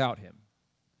God or without Him.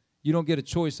 You don't get a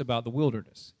choice about the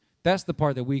wilderness. That's the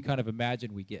part that we kind of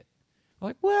imagine we get.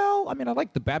 Like, well, I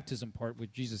like the baptism part where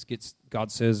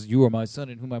God says, "You are my son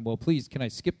in whom I'm well pleased." Can I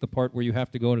skip the part where you have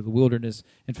to go into the wilderness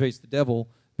and face the devil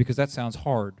because that sounds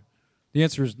hard? The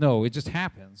answer is no. It just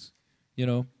happens,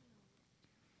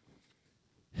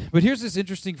 But here's this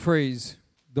interesting phrase,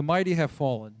 "the mighty have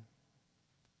fallen."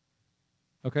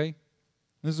 Okay?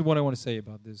 This is what I want to say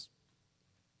about this.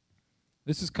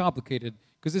 This is complicated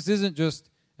because this isn't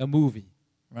just a movie,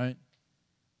 right?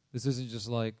 This isn't just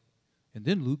like, and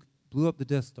then Luke blew up the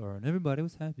Death Star and everybody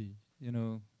was happy,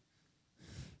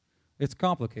 It's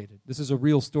complicated. This is a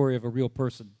real story of a real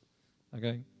person,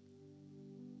 okay?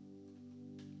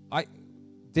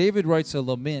 David writes a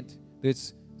lament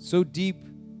that's so deep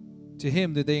to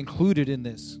him that they included in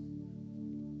this.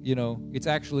 It's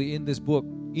actually in this book,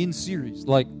 in series.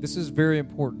 This is very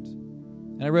important.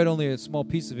 And I read only a small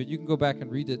piece of it. You can go back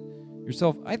and read it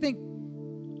yourself. I think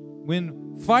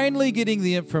when finally getting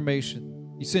the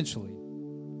information, essentially,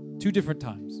 2 different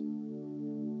times,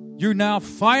 you're now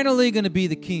finally going to be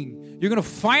the king. You're going to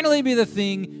finally be the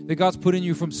thing that God's put in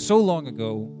you from so long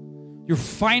ago. You're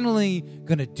finally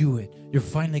going to do it. You're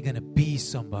finally going to be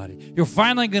somebody. You're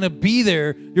finally going to be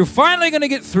there. You're finally going to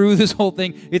get through this whole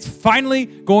thing. It's finally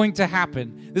going to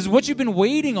happen. This is what you've been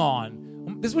waiting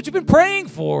on. This is what you've been praying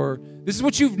for. This is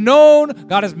what you've known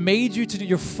God has made you to do.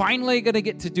 You're finally going to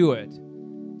get to do it.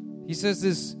 He says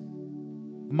this,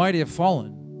 "The mighty have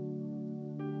fallen."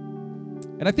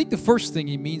 And I think the first thing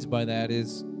he means by that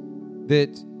is that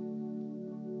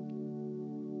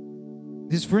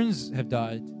his friends have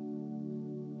died.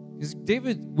 Because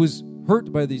David was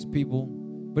hurt by these people,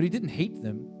 but he didn't hate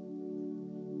them.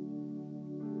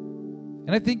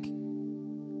 And I think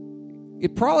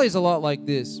it probably is a lot like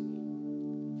this.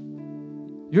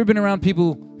 You ever been around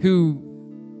people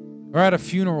who are at a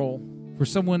funeral for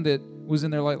someone that was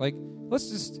in their life? Like, let's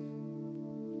just,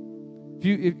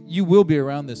 if you will be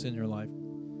around this in your life.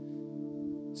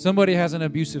 Somebody has an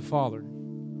abusive father.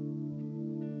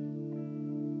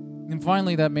 And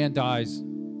finally that man dies.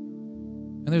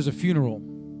 And there's a funeral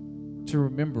to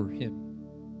remember him.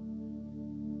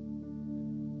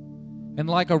 And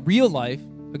like a real life,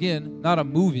 again, not a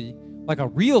movie, like a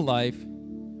real life,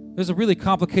 there's a really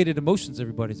complicated emotions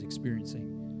everybody's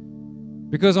experiencing.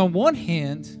 Because on one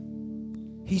hand,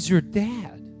 he's your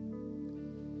dad.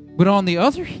 But on the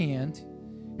other hand,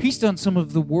 he's done some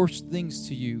of the worst things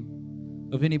to you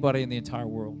of anybody in the entire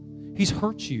world. He's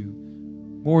hurt you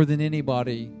more than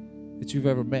anybody that you've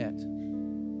ever met.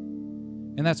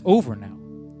 And that's over now.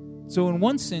 So in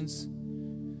one sense,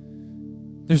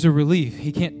 there's a relief.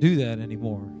 He can't do that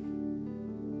anymore.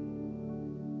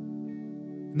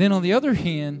 And then on the other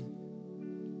hand,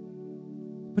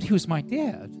 but he was my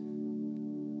dad.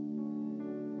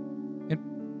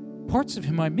 And parts of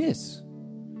him I miss.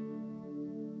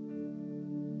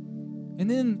 And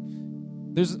then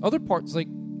there's other parts, like,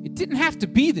 it didn't have to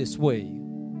be this way.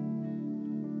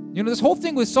 You know, this whole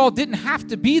thing with Saul didn't have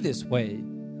to be this way.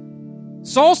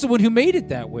 Saul's the one who made it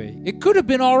that way. It could have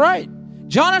been all right.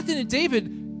 Jonathan and David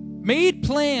made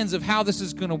plans of how this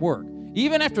is going to work.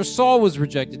 Even after Saul was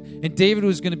rejected and David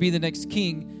was going to be the next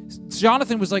king,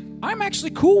 Jonathan was like, I'm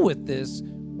actually cool with this.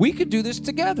 We could do this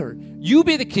together. You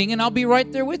be the king and I'll be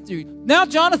right there with you. Now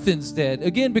Jonathan's dead,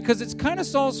 again, because it's kind of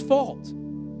Saul's fault.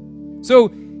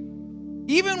 So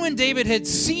even when David had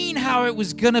seen how it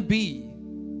was going to be,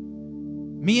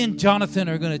 me and Jonathan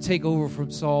are going to take over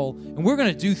from Saul and we're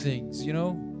going to do things, you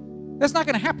know. That's not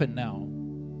going to happen now.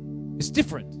 It's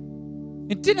different.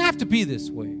 It didn't have to be this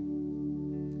way.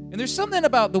 And there's something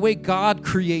about the way God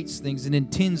creates things and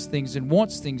intends things and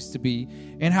wants things to be,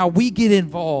 and how we get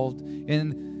involved.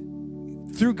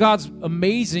 And through God's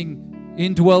amazing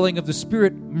indwelling of the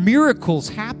Spirit, miracles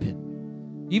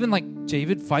happen. Even like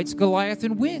David fights Goliath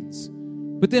and wins.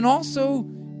 But then also,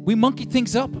 we monkey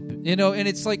things up a bit, you know, and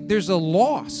it's like there's a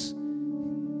loss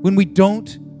when we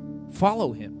don't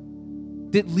follow him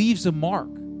that leaves a mark.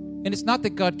 And it's not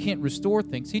that God can't restore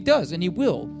things. He does, and he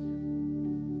will.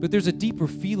 But there's a deeper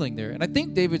feeling there. And I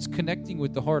think David's connecting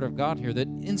with the heart of God here, that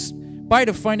in spite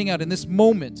of finding out in this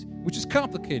moment, which is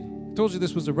complicated, I told you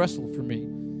this was a wrestle for me,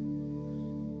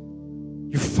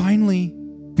 you're finally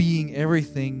being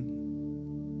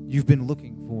everything you've been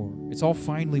looking for. It's all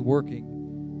finally working.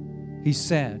 He's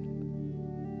sad.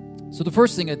 So the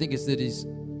first thing I think is that he's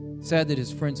sad that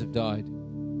his friends have died.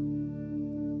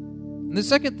 And the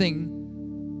second thing,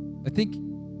 I think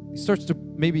he starts to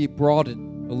maybe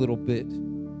broaden a little bit.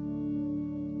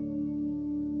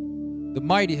 The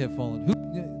mighty have fallen. Who?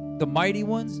 The mighty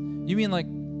ones? You mean like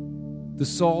the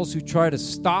Sauls who try to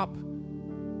stop?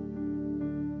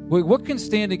 Wait, what can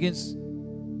stand against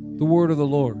the word of the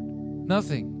Lord?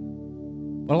 Nothing.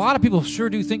 But a lot of people sure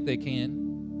do think they can.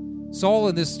 Saul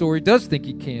in this story does think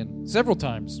he can several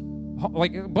times.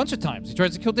 Like a bunch of times. He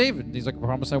tries to kill David. And he's like, I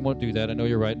promise I won't do that. I know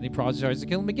you're right. And he probably tries to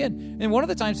kill him again. And one of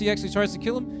the times he actually tries to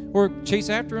kill him or chase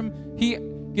after him, he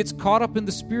gets caught up in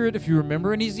the Spirit, if you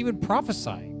remember, and he's even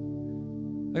prophesying.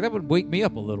 Like, that would wake me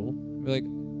up a little. Like,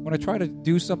 when I try to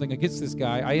do something against this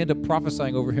guy, I end up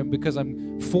prophesying over him because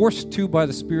I'm forced to by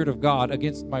the Spirit of God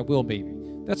against my will, maybe.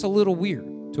 That's a little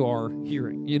weird to our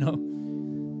hearing, you know?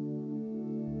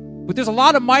 But there's a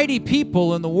lot of mighty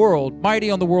people in the world, mighty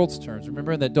on the world's terms.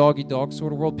 Remember in that dog-eat-dog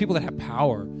sort of world? People that have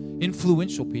power,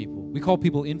 influential people. We call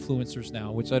people influencers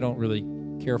now, which I don't really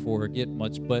care for or get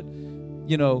much, but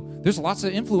you know, there's lots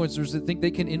of influencers that think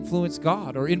they can influence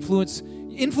God or influence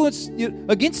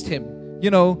against him. You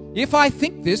know, if I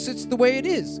think this, it's the way it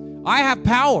is. I have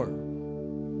power,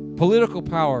 political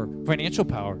power, financial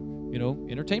power, you know,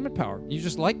 entertainment power. You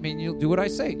just like me and you'll do what I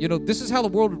say. You know, this is how the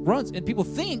world runs. And people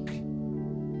think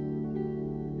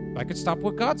I could stop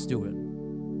what God's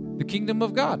doing. The kingdom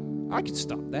of God. I could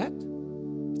stop that.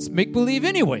 It's make-believe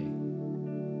anyway.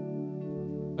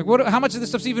 Like, how much of this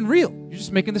stuff's even real? You're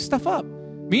just making this stuff up.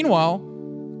 Meanwhile,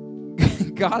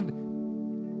 God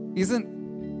isn't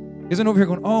over here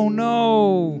going, oh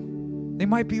no, they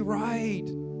might be right.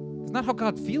 It's not how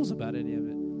God feels about any of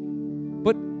it.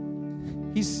 But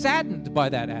he's saddened by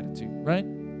that attitude, right?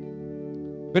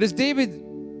 But as David,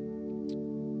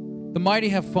 the mighty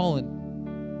have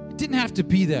fallen, it didn't have to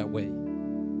be that way.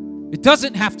 It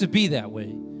doesn't have to be that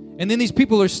way. And then these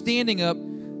people are standing up.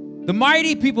 The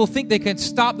mighty people think they can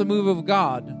stop the move of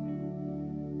God.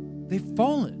 They've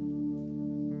fallen.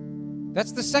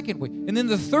 That's the second way. And then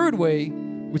the third way,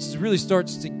 which really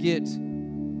starts to get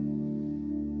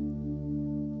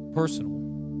personal.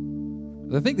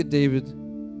 I think that David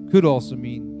could also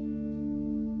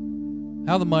mean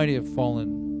how the mighty have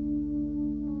fallen.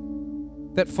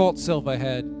 That false self I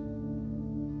had,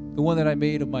 the one that I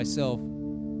made of myself,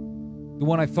 the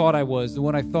one I thought I was, the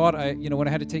one I thought when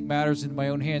I had to take matters into my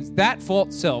own hands, that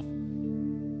false self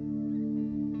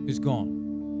is gone.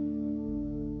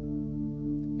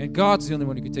 And God's the only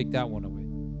one who can take that one away.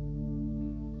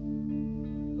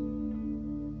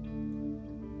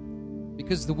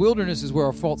 Because the wilderness is where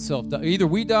our false self dies. Either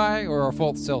we die or our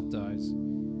false self dies.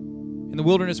 In the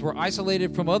wilderness, we're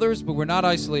isolated from others, but we're not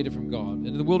isolated from God. And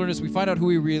in the wilderness, we find out who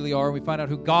we really are, and we find out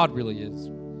who God really is.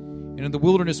 And in the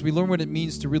wilderness, we learn what it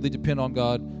means to really depend on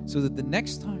God, so that the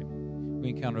next time we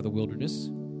encounter the wilderness,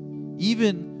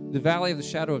 even the valley of the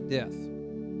shadow of death,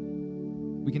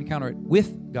 we can encounter it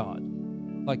with God,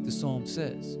 like the psalm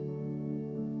says.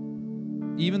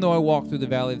 Even though I walk through the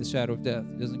valley of the shadow of death,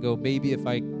 it doesn't go, maybe if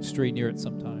I stray near it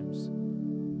sometimes.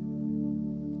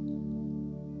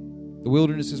 The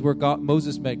wilderness is where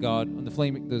Moses met God on the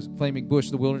flaming bush.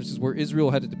 The wilderness is where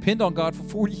Israel had to depend on God for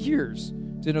 40 years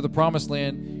to enter the promised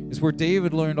land. It's where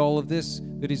David learned all of this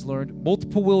that he's learned.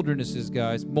 Multiple wildernesses,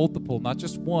 guys. Multiple, not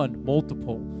just one,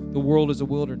 multiple. The world is a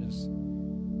wilderness.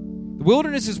 The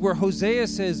wilderness is where Hosea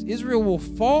says Israel will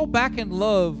fall back in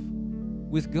love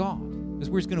with God. That's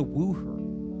where he's going to woo her.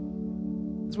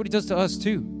 That's what he does to us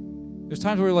too. There's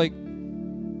times where like,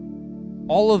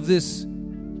 all of this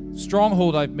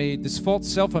stronghold I've made, this false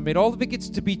self I made, all of it gets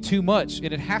to be too much,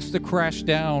 and it has to crash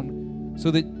down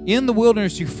so that in the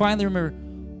wilderness you finally remember,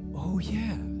 oh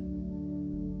yeah,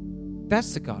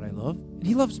 that's the God I love, and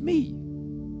he loves me.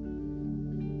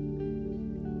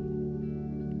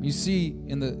 You see,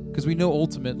 because we know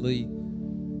ultimately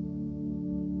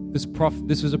this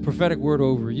is a prophetic word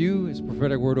over you, it's a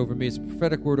prophetic word over me, it's a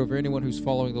prophetic word over anyone who's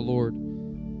following the Lord.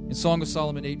 In Song of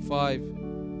Solomon 8:5,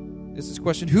 this is the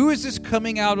question, who is this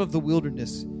coming out of the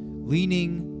wilderness,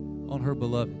 leaning on her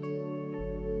beloved?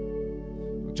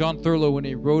 John Thurlow, when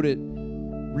he rewrote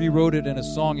it in a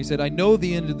song, he said, I know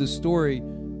the end of the story.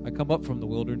 I come up from the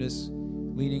wilderness,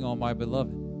 leaning on my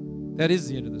beloved. That is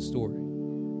the end of the story.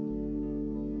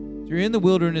 You're in the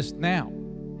wilderness now.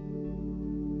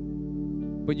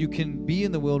 But you can be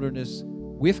in the wilderness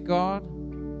with God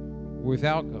or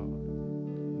without God,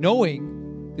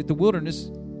 knowing that the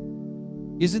wilderness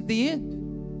isn't the end.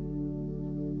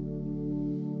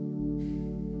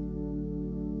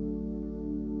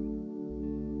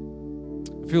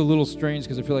 I feel a little strange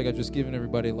because I feel like I've just given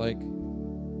everybody like,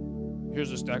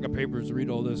 here's a stack of papers, read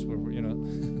all this, you know.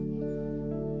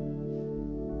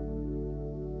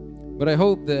 But I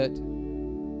hope that,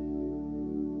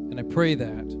 and I pray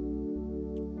that,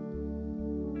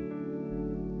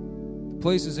 the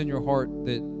places in your heart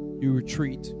that you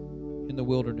retreat in the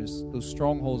wilderness, those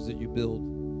strongholds that you build,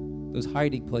 those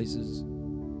hiding places,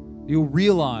 you'll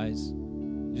realize,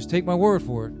 just take my word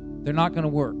for it, they're not going to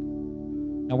work.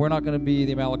 Now, we're not going to be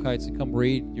the Amalekites that come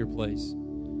raid your place.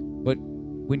 But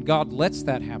when God lets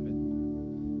that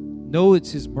happen, know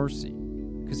it's his mercy,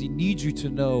 because he needs you to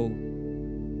know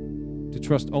to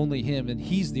trust only him, and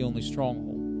he's the only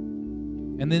stronghold.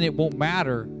 And then it won't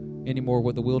matter anymore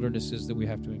what the wilderness is that we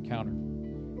have to encounter.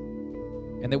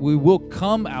 And that we will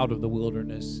come out of the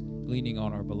wilderness leaning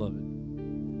on our beloved.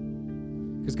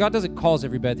 Because God doesn't cause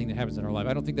every bad thing that happens in our life.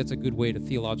 I don't think that's a good way to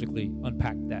theologically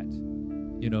unpack that.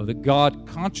 You know, that God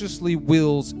consciously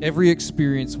wills every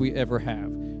experience we ever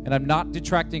have. And I'm not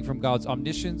detracting from God's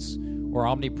omniscience or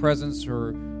omnipresence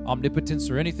or omnipotence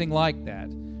or anything like that.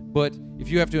 But if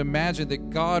you have to imagine that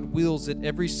God wills that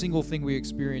every single thing we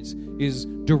experience is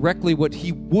directly what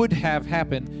he would have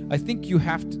happen, I think you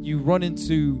run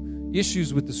into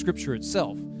issues with the scripture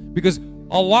itself. Because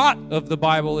a lot of the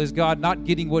Bible is God not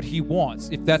getting what he wants,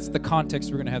 if that's the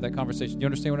context we're going to have that conversation. Do you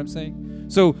understand what I'm saying?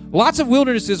 So lots of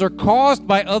wildernesses are caused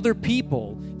by other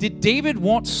people. Did David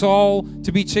want Saul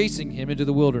to be chasing him into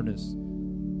the wilderness?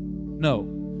 No.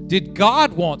 Did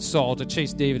God want Saul to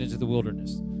chase David into the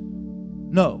wilderness?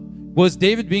 No. Was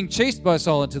David being chased by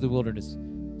Saul into the wilderness?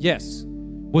 Yes.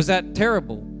 Was that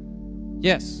terrible?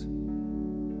 Yes.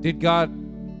 Did God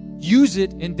use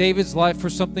it in David's life for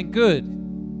something good?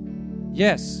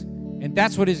 Yes. And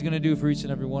that's what he's going to do for each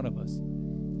and every one of us.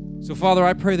 So, Father,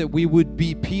 I pray that we would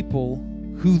be people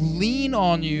who lean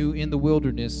on you in the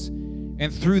wilderness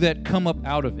and through that come up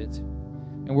out of it.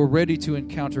 And we're ready to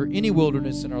encounter any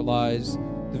wilderness in our lives,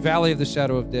 the valley of the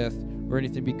shadow of death, or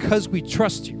anything, because we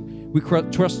trust you. We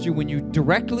trust you when you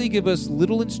directly give us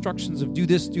little instructions of do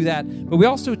this, do that. But we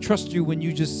also trust you when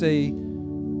you just say,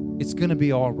 it's going to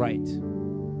be all right.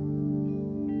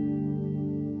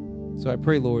 So I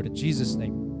pray, Lord, in Jesus'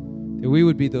 name, that we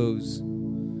would be those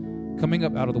coming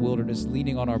up out of the wilderness,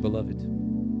 leaning on our beloved.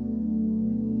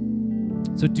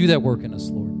 So do that work in us,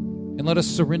 Lord. And let us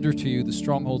surrender to you the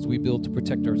strongholds we build to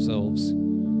protect ourselves,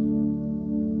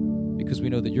 because we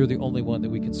know that you're the only one that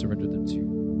we can surrender them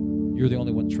to. You're the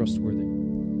only one trustworthy.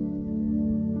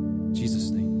 In Jesus'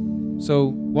 name. So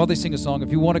while they sing a song,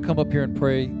 if you want to come up here and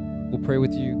pray, we'll pray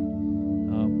with you.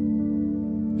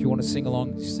 If you want to sing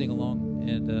along, sing along.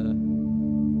 And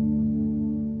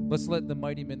let's let the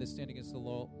mighty men that stand against the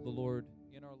Lord